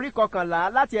Máàkù orí kọkànlá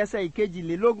láti ẹsẹ̀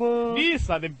ìkejìlélógún. These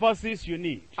are the verses you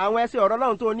need. Àwọn ẹsẹ̀ ọ̀rọ̀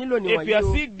Ọlọ́run tó o nílò nìwọ̀nyí o. If you are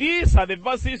sick, these are the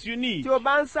verses you need. Tí o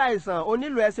bá ń ṣàìsàn, o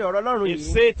nílò ẹsẹ̀ ọ̀rọ̀ Ọlọ́run If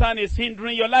yìí. Satan is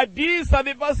hindering your life, these are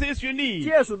the verses you need.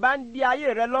 Tí èṣù bá ń di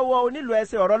ayé rẹ lọ́wọ́, o nílò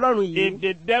ẹsẹ̀ ọ̀rọ̀ Ọlọ́run yìí. If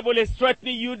the devil is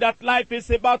threatening you that life is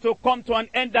about to come to an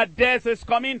end, that death is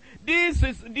coming,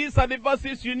 these are the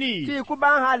verses you need. Tí ikú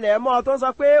bá ń halẹ̀ mọ́ ọ tó ń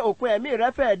sọ pé òpin ẹ̀mí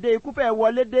rẹ fẹ́ dé, ikú fẹ́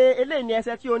wọlé dé, eléyìí ni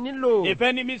ẹsẹ̀ tí o nílò. If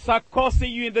enemies are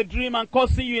cursing you in the dream and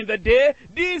cursing you in the day,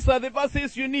 these are the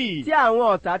verses you need. Tí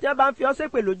àwọn ọ̀tá tí wọ́n bá ń fi ọ́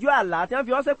ṣépè lójú àlá, tí wọ́n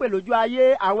fi ọ́ ṣépè lójú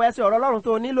ayé, àwọn ẹsẹ̀ ọ̀rọ̀ Ọlọ́run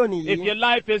tó o nílò nìyí. If your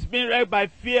life is being wrecked by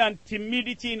fear and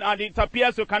timidity and it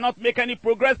appears you cannot make any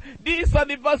progress, these are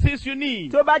the verses you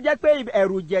need. Tí ó bá jẹ́ pé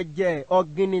ẹ̀rù jẹ̀jẹ̀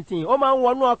ọ̀gìnìtìn ó máa ń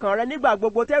wọnú ọkàn rẹ nígbà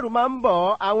gbogbo tẹ́rù máa ń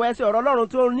bọ̀, àwọn ẹsẹ̀ ọ̀rọ̀ Ọlọ́run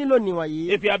tó o nílò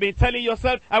nìwọ̀nyí. If you have been telling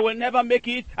yourself, I will never make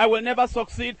it, I will never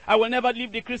succeed, I will never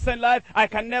live the Christian life, I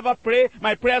can never pray,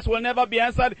 my prayers will never be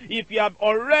answered. If you have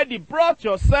already brought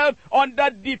yourself under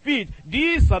defeat,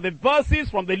 these are the verses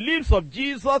from the lips of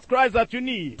Jesus Christ that you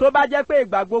need. Tó bá jẹ́ pé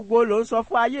ìgbà gbogbo ló ń sọ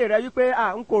fún ayé rẹ wípé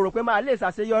n kò rò pé máa lè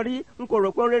ṣàṣeyọrí, n kò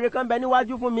rò pé rere kan bẹ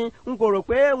níwájú fún mi, n kò rò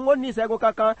pé n ó ní ìṣẹ́gun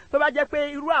kankan. Tó bá jẹ́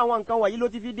pé irú àwọn nǹkan wọ̀nyí ló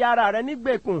ti fi di ara rẹ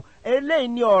nígbèkùn, eléyìí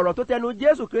ni ọ̀rọ̀ tó tẹnu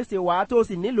Jésù Kristi wá tó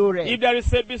sì nílò rẹ̀. If there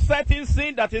is a besetting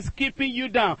sin that is keeping you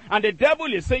down and the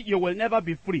devil is saying you will never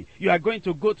be free, you are going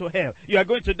to go to hell, you are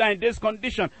going to die in this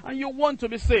condition, and you want to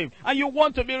be saved and you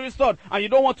want to be restored and you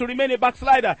don't want to remain a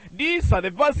backslider, these are the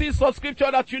verses of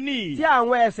scripture that you need. Tí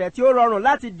àwọn ẹ̀ṣẹ̀ tí ó rọrùn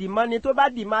láti dìmọ́ ni tó bá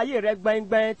dìmọ́ ayé rẹ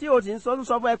gbẹngbẹn tí o sì ń sọ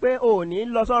fún ẹ pé o ò ní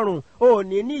lọ sọ́run, o ò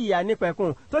ní ní ìyà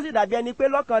nípẹ̀kun, tó sì dàbí ẹni pé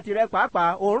lọ́kàn tirẹ̀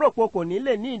pàápàá òun rò pé kò ní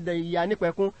lè ní ìyà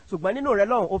nípẹ̀kun, ṣùgbọ́n nínú rẹ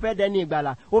lọ́hùn o fẹ́ dẹni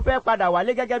ìgbàlà, o fẹ́ padà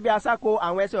wálé gẹ́gẹ́ bí aṣáko,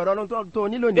 àwọn ẹ̀ṣẹ̀ ọ̀rọ̀ Ọlọ́run tó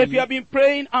nílò nìyí. If you have been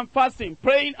praying and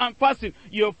fasting,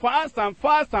 you fast and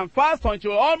fast and fast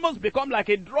until you almost become like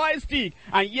a dry stick,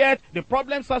 and yet the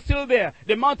problems are still there,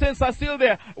 the mountains are still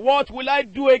there. What will I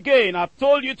do again? doing. I've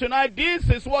told you tonight, this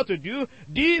is what to do.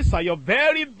 These are your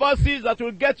very verses that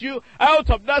will get you out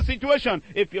of that situation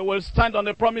if you will stand on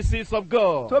the promises of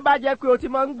God. tó bá jẹ́ pé o ti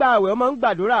máa ń gbààwẹ̀ o máa ń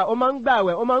gbàdúrà o máa ń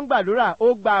gbààwẹ̀ o máa ń gbàdúrà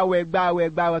o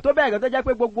gbààwẹ̀ tó bẹ́ẹ̀ gẹ́ tó jẹ́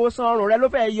pé gbogbo san ọrùn rẹ ló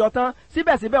fẹ́ yọ tán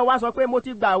síbẹ̀síbẹ̀ wá sọ pé mo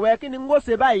ti gbààwẹ̀ kí ni n ó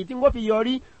ṣe báyìí tí n ó fi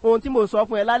yọrí ohun tí mo sọ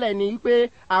fún ẹ lálẹ́ ni wípé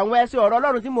àwọn ẹsẹ̀ ọ̀rọ̀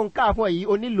Ọlọ́run tí mo ń kà fún ẹ yìí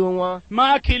o nílò wọn.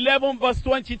 Mark 11 verse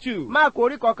 22. Máàkù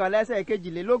orí kọkànlá ẹsẹ̀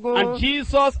kejìlélógún. And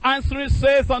Jesus answering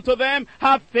says unto them,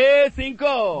 have faith in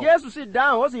God. Jésù sì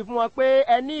dáhùn ó sì fún wọn pé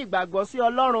ẹ ní ìgbàgbọ́ sí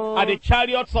Ọlọ́run. Are the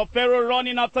chariots of Pharaoh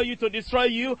running after you to destroy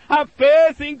you? Have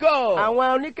faith in God.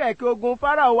 Àwọn oníkẹ̀kẹ́ ogun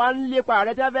Fáráò wá ń lépa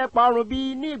rẹ tí wọ́n fẹ́ pa ọrùn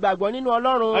bí ní ìgbàgbọ́ nínú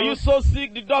Ọlọ́run. Are you so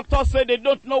sick? The doctor said they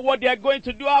don't know what they are going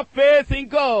to do. Have faith in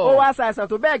God. Ó wá ṣàìsàn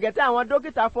tó bẹ́ẹ̀ gẹ́ tí àwọn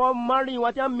dókítà fọ́ mọ́rí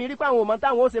wọn tí wọ́n mírí pé àwọn òmò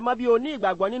táwọn ó ṣe mọ́ bí o ní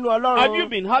ìgbàgbọ́ nínú Ọlọ́run. Have you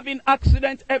been having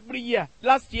accident every year?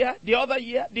 Last year, the other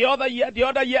year, the other year, the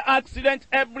other year, accident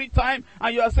every time,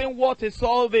 and you are saying, what is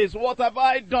all this? What have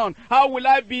I done? How will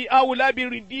I be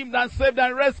redeemed and saved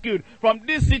and rescued from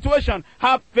this situation?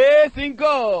 Have faith in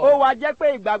God. Ó wá jẹ́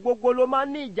pé ìgbà gbogbo ló máa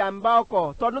ń ní ìjàmbá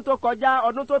ọkọ̀ tọdún tó kọjá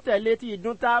ọdún tó tẹ̀lé ti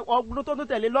ìdúntà ọdún tó tún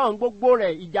tẹ̀lé lọ́hùn gbogbo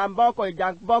rẹ̀ ìjàmbá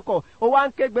ọkọ̀ ó wá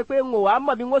ń kégbe pé n ò wá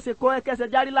mọ̀ bí wọ́n ṣe kó kẹsẹ̀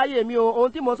járí láyé mi o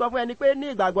ohun tí mo sọ fún ẹni pé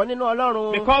ní ìgbàgbọ́ nínú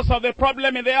Ọlọ́run. Because of the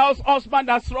problem in the house, husband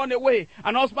has run away,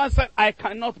 and husband said, I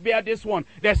cannot bear this one.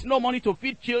 There's no money to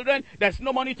feed children, there's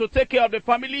no money to take care of the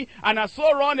family, and has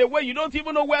so run away, you don't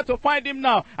even know where to find him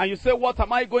now. And you say, what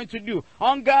am I going to do?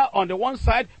 Hunger on the one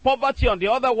side, poverty on the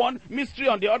other one, mystery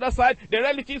on the other side. The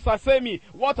relatives are saying me,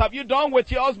 what have you done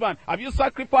with your husband? Have you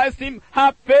sacrificed him?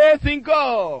 Have faith in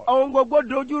God. Ohun gbogbo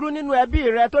dojúrú nínú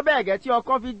ẹbí rẹ tó bẹ́ẹ̀ gẹ́ tí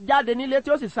ọkọ fi jáde nílé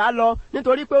tí ó sì sá lọ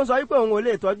nítorí pé ó sọ wípé òun ò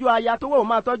lè tọ́jú aya tó wọ́n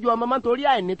máa tọ́jú ọmọ mọ́ torí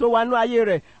àìní tó wà nínú ayé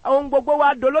rẹ̀. Ohun gbogbo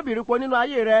wá dolóbìrípo nínú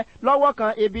ayé rẹ lọ́wọ́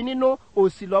kan ebi nínú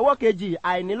òsì lọ́wọ́ kejì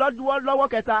àìní lọ́wọ́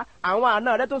kẹta àwọn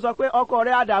àna rẹ tó sọ pé ọkọ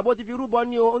rẹ àdàbò ti fi rúbọ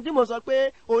ní o ohun tí mo sọ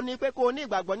pé o ní pé kó o ní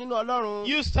ìgbàgbọ́ nínú Ọlọ́run.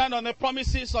 You stand on the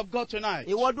promises of God tonight.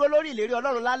 Ìwọ dúró lórí ìlérí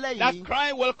Ọlọ́run lálẹ́ yìí. That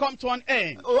crying will come to an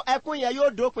end. Ẹkún yẹn yóò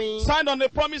dópin. Stand on the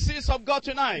promises of God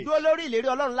tonight. Dúró lórí ìlérí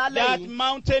Ọlọ́run lálẹ́ That yìí.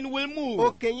 mountain will move.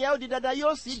 Òkè yẹn ó di dandan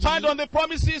yóò sì di. Stand on the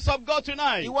promises of God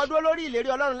tonight. Ìwọ dúró lórí ìlérí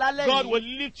Ọlọ́run lálẹ́ yìí. God will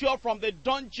lift you up from the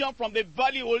dungeon, from the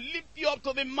valley, will lift you up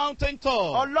to the mountain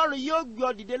top. Ọlọ́run yóò gbé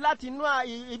ọ dìde láti inú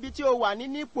ibi tí o wà ní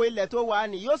nípò ilẹ̀ tó wà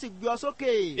ní yóò sì gbé ọ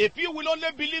sókè. If you will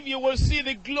only believe, you will see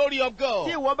the glory of God.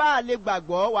 Tí ìwọ bá lè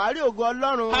gbàgbọ́ wàá rí ògo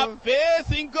Ọlọ́run. Have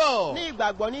faith in God. Ní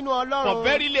ìgbàgbọ́ nínú For Ọlọ́run.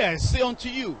 verily I say unto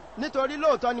you, Nítorí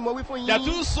lóòótọ́ ni mo wí fún that yín.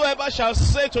 whosoever shall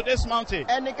say to this mountain,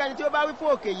 Ẹnikẹ́ni tí ó bá wí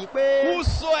fún òkè yìí pé.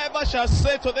 whosoever shall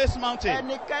say to this mountain,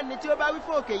 Ẹnikẹ́ni tí ó bá wí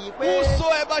fún òkè yìí pé.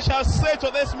 whosoever shall say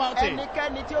to this mountain,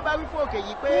 Ẹnikẹ́ni tí ó bá wí fún òkè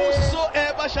yìí pé.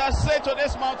 whosoever shall say to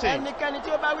this mountain, Ẹnikẹ́ni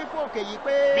tí ó bá wí fún òkè yìí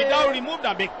pé. be thou removed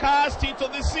and be cast into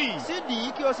the sea,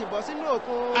 Sídìí kí o sì bọ́ sínú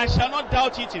òkun. and shall not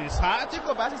doubt it in his heart, Tí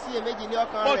kò bá sì síyèméjì ní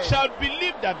ọkàn but rẹ̀. shall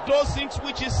believe that those things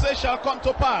which he says shall come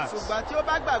to pass. Ṣùgbọ́n tí ó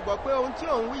bá gbàgbọ́ pé ohun tí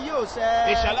òun wí yóò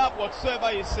He shall ṣẹ. have whatsoever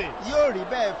he says. Yóò rí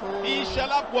bẹ́ẹ̀ fún. He shall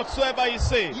have whatsoever he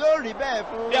says. Yóò rí bẹ́ẹ̀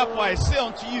fún. Therefore I say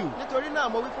unto you, Nítorí náà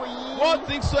mo wí fún yín. what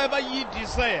things soever ye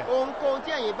desire, Ohunkóhun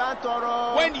tí ẹ̀yin bá ń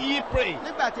tọrọ. when ye pray,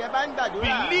 Nígbà tí ẹ bá ń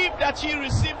gbàdúrà. believe that ye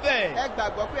receive them, Ẹ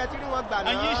gbàgbọ́ pé ẹ ti rí wọn gbà and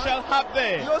ye náà. shall have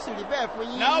them. Yóò sì rí bẹ́ẹ̀ fún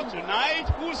yín. Now tonight,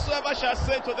 whosoever shall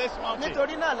say to this mountain,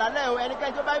 Nítorí náà lálẹ́ o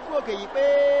ẹnikẹ́ni tó bá wí fún òkè yìí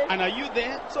pé. and are you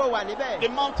there? Tó wà níbẹ̀. The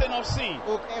mountain of sin.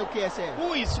 Òkè ẹ̀ṣẹ̀.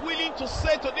 Who is willing to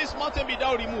say to this mountain, be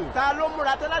thou removed? Ta ló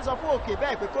múra tán láti sọ fún òkè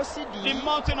bẹ́ẹ̀ pé kó The sídìí.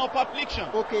 mountain of affliction.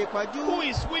 Òkè ìpọ́njú. Who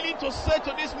is willing to say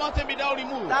to this mountain, be thou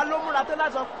removed? Ta ló múra tán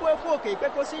láti sọ fún òkè pé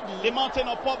kó sídìí. The mountain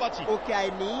of poverty. Òkè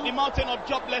àìní. The mountain of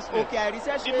joblessness. Òkè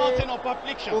àìríṣẹ́ṣe. The mountain of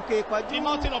affliction. Òkè The ìpọ́njú.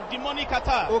 mountain of demonic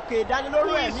attack. Òkè ìdánilóró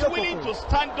Who ẹ̀mí is willing to òkùnkùn.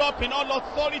 stand up in all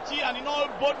authority and in all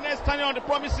boldness, standing on the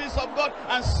promises of God,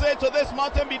 and say to this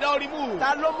mountain, be thou removed?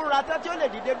 Ta ló múra tán tí ó lè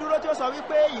dìde dúró tí ó sọ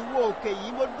wípé ìwọ òkè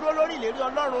yìí mo dúró lórí ìlérí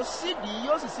Ọlọ́run sídìí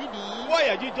yóò sì sídìí. Why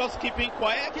are you just keeping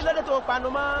quiet? Kí ló dé tó panu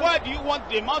mọ́? Why do you want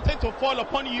the mountain to fall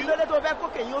upon Kí you ló dé tó fẹ́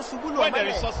kókè yìí ó ṣubú lò when there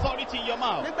is mọ́lẹ̀? authority in your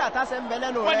mouth? Nígbà tá a ṣe ń bẹ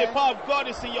lẹ́nu When the rẹ. power of God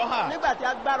is in your heart? Nígbà tí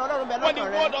agbára Ọlọ́run bẹ When the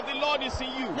lọ́kàn word rẹ. of the Lord is in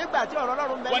you? Nígbà tí ọ̀rọ̀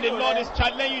Ọlọ́run bẹ When the nínú Lord rẹ. is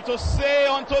challenging you to say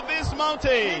unto this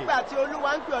mountain, Nígbà tí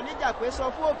Olúwa ń pè ọ́ níjà pé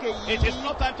sọ fún òkè it is yìí.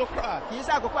 not time to cry. Kì í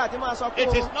ṣe àkókò àti máa sọ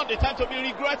It is fún. not the time to be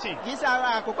regretting. Kì í ṣe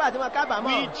àkókò àti máa We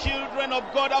kábàámọ̀. children of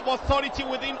God have authority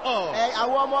within us.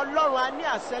 Àwọn ọmọ Ọlọ́run á ní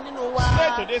àṣẹ nínú wa. Say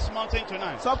to this mountain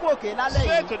tonight. Sọ fún òkè lálẹ́ Say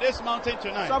yìí. to this mountain Sọ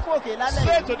tonight. fún òkè lálẹ́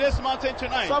Say yìí. to this mountain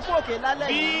tonight. Sọ fún òkè lálẹ́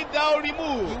Be yìí. thou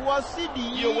removed. Ìwọ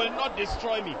sídìí. You will not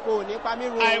destroy me. Kò ní pa mí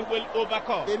run. I will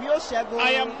overcome. Èmi ó ṣẹ́gun.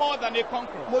 I am more than a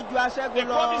conqueror. Mo ju aṣẹ́gun The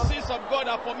lọ. promises of God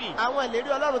are for me. Àwọn ìlérí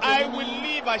Ọlọ́run I tèmi will ni.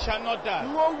 live, I shall not die.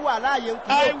 N ó wù àláàyè ń kú.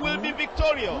 I will be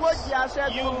victorious. N ó jẹ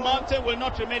aṣẹ́gun. You mountain will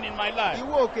not remain in my my life.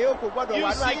 ìwọ òkè o kò gbọ́dọ̀ You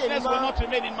wà ní ayé mi sickness will mọ́. not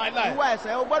remain in my life. ìwọ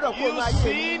ẹ̀ṣẹ̀ o gbọ́dọ̀ kó You ní ayé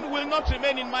mi. sin will not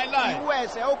remain in my life. ìwọ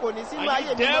ẹ̀ṣẹ̀ o kò ní sínú And ayé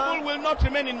you mi devil mọ́. will not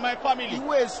remain in my family.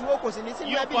 ìwọ èṣù o kò sì ní sínú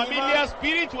Your ẹbí mi familiar mọ́.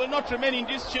 spirit will not remain in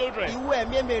these children. ìwọ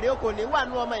ẹ̀mí èmèrè o kò ní wà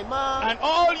nú ọmọ ìmọ́. And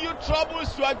all you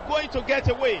troubles you are going to get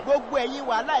away. gbogbo ẹ̀yin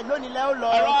wàhálà ìlónìí lẹ́ ó lọ.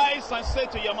 Arise and say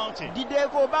to your mountain. dìde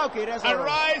kó o bá òkè rẹ sọ̀rọ̀.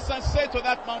 Arise and say to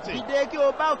that mountain. dìde kí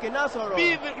o bá òkè náà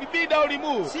sọ̀rọ̀. Be thou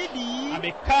removed sídìí and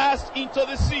be cast into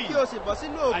the sea. kí o sì bọ́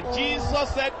sínú And òkun. Jesus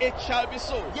said, it shall be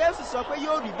so. Jésù sọ pé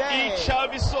yóò rí bẹ́ẹ̀. It shall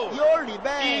be so. yóò rí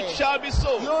bẹ́ẹ̀. It shall be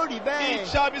so. yóò rí bẹ́ẹ̀. It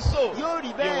shall be so. yóò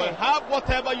rí You will bẹ́ẹ̀. have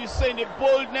whatever you say in the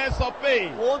boldness of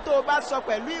faith. ohun tó o bá sọ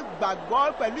pẹ̀lú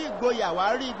ìgbàgbọ́ pẹ̀lú ìgboyà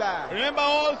wá rí gbà. Remember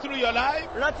all through your life,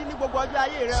 rántí ní gbogbo ọjọ́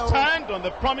ayé rẹ o. stand on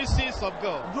the promises of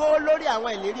God. dúró lórí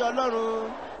àwọn ìlérí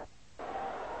Ọlọ́run.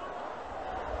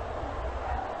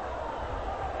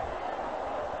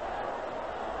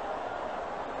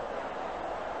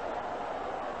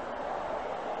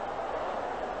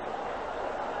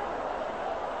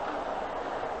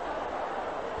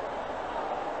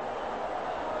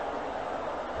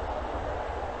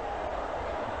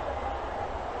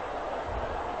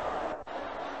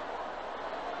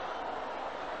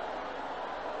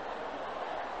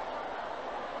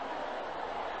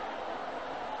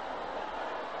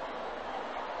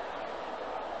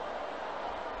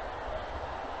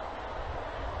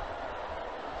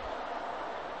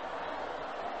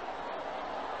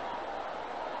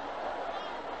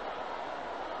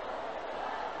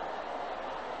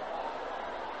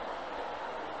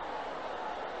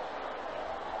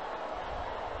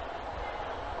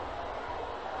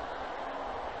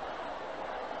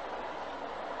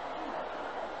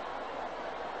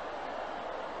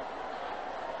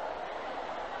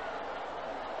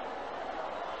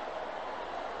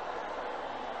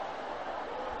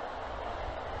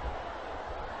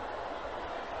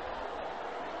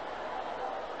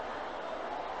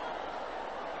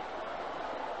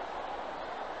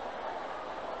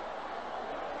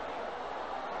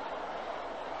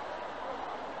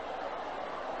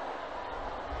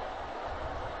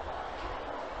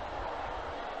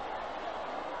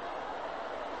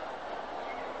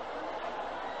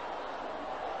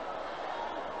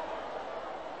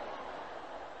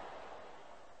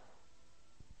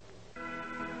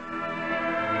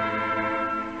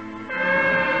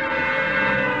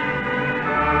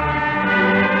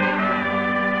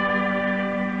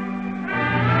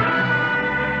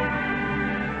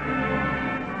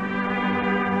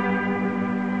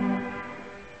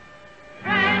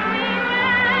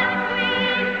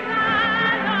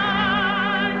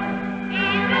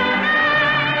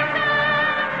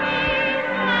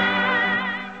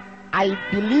 I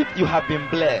believe you have been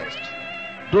blessed.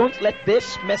 Don't let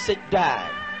this message die.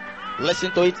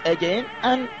 Listen to it again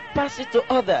and pass it to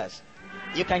others.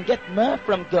 You can get more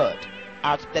from God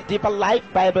at the Deeper Life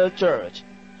Bible Church.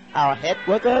 Our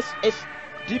headquarters is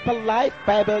Deeper Life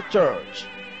Bible Church,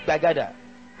 Bagada,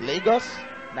 Lagos,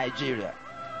 Nigeria.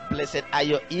 Blessed are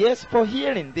your ears for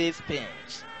hearing these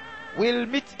things. We'll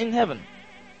meet in heaven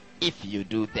if you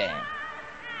do them.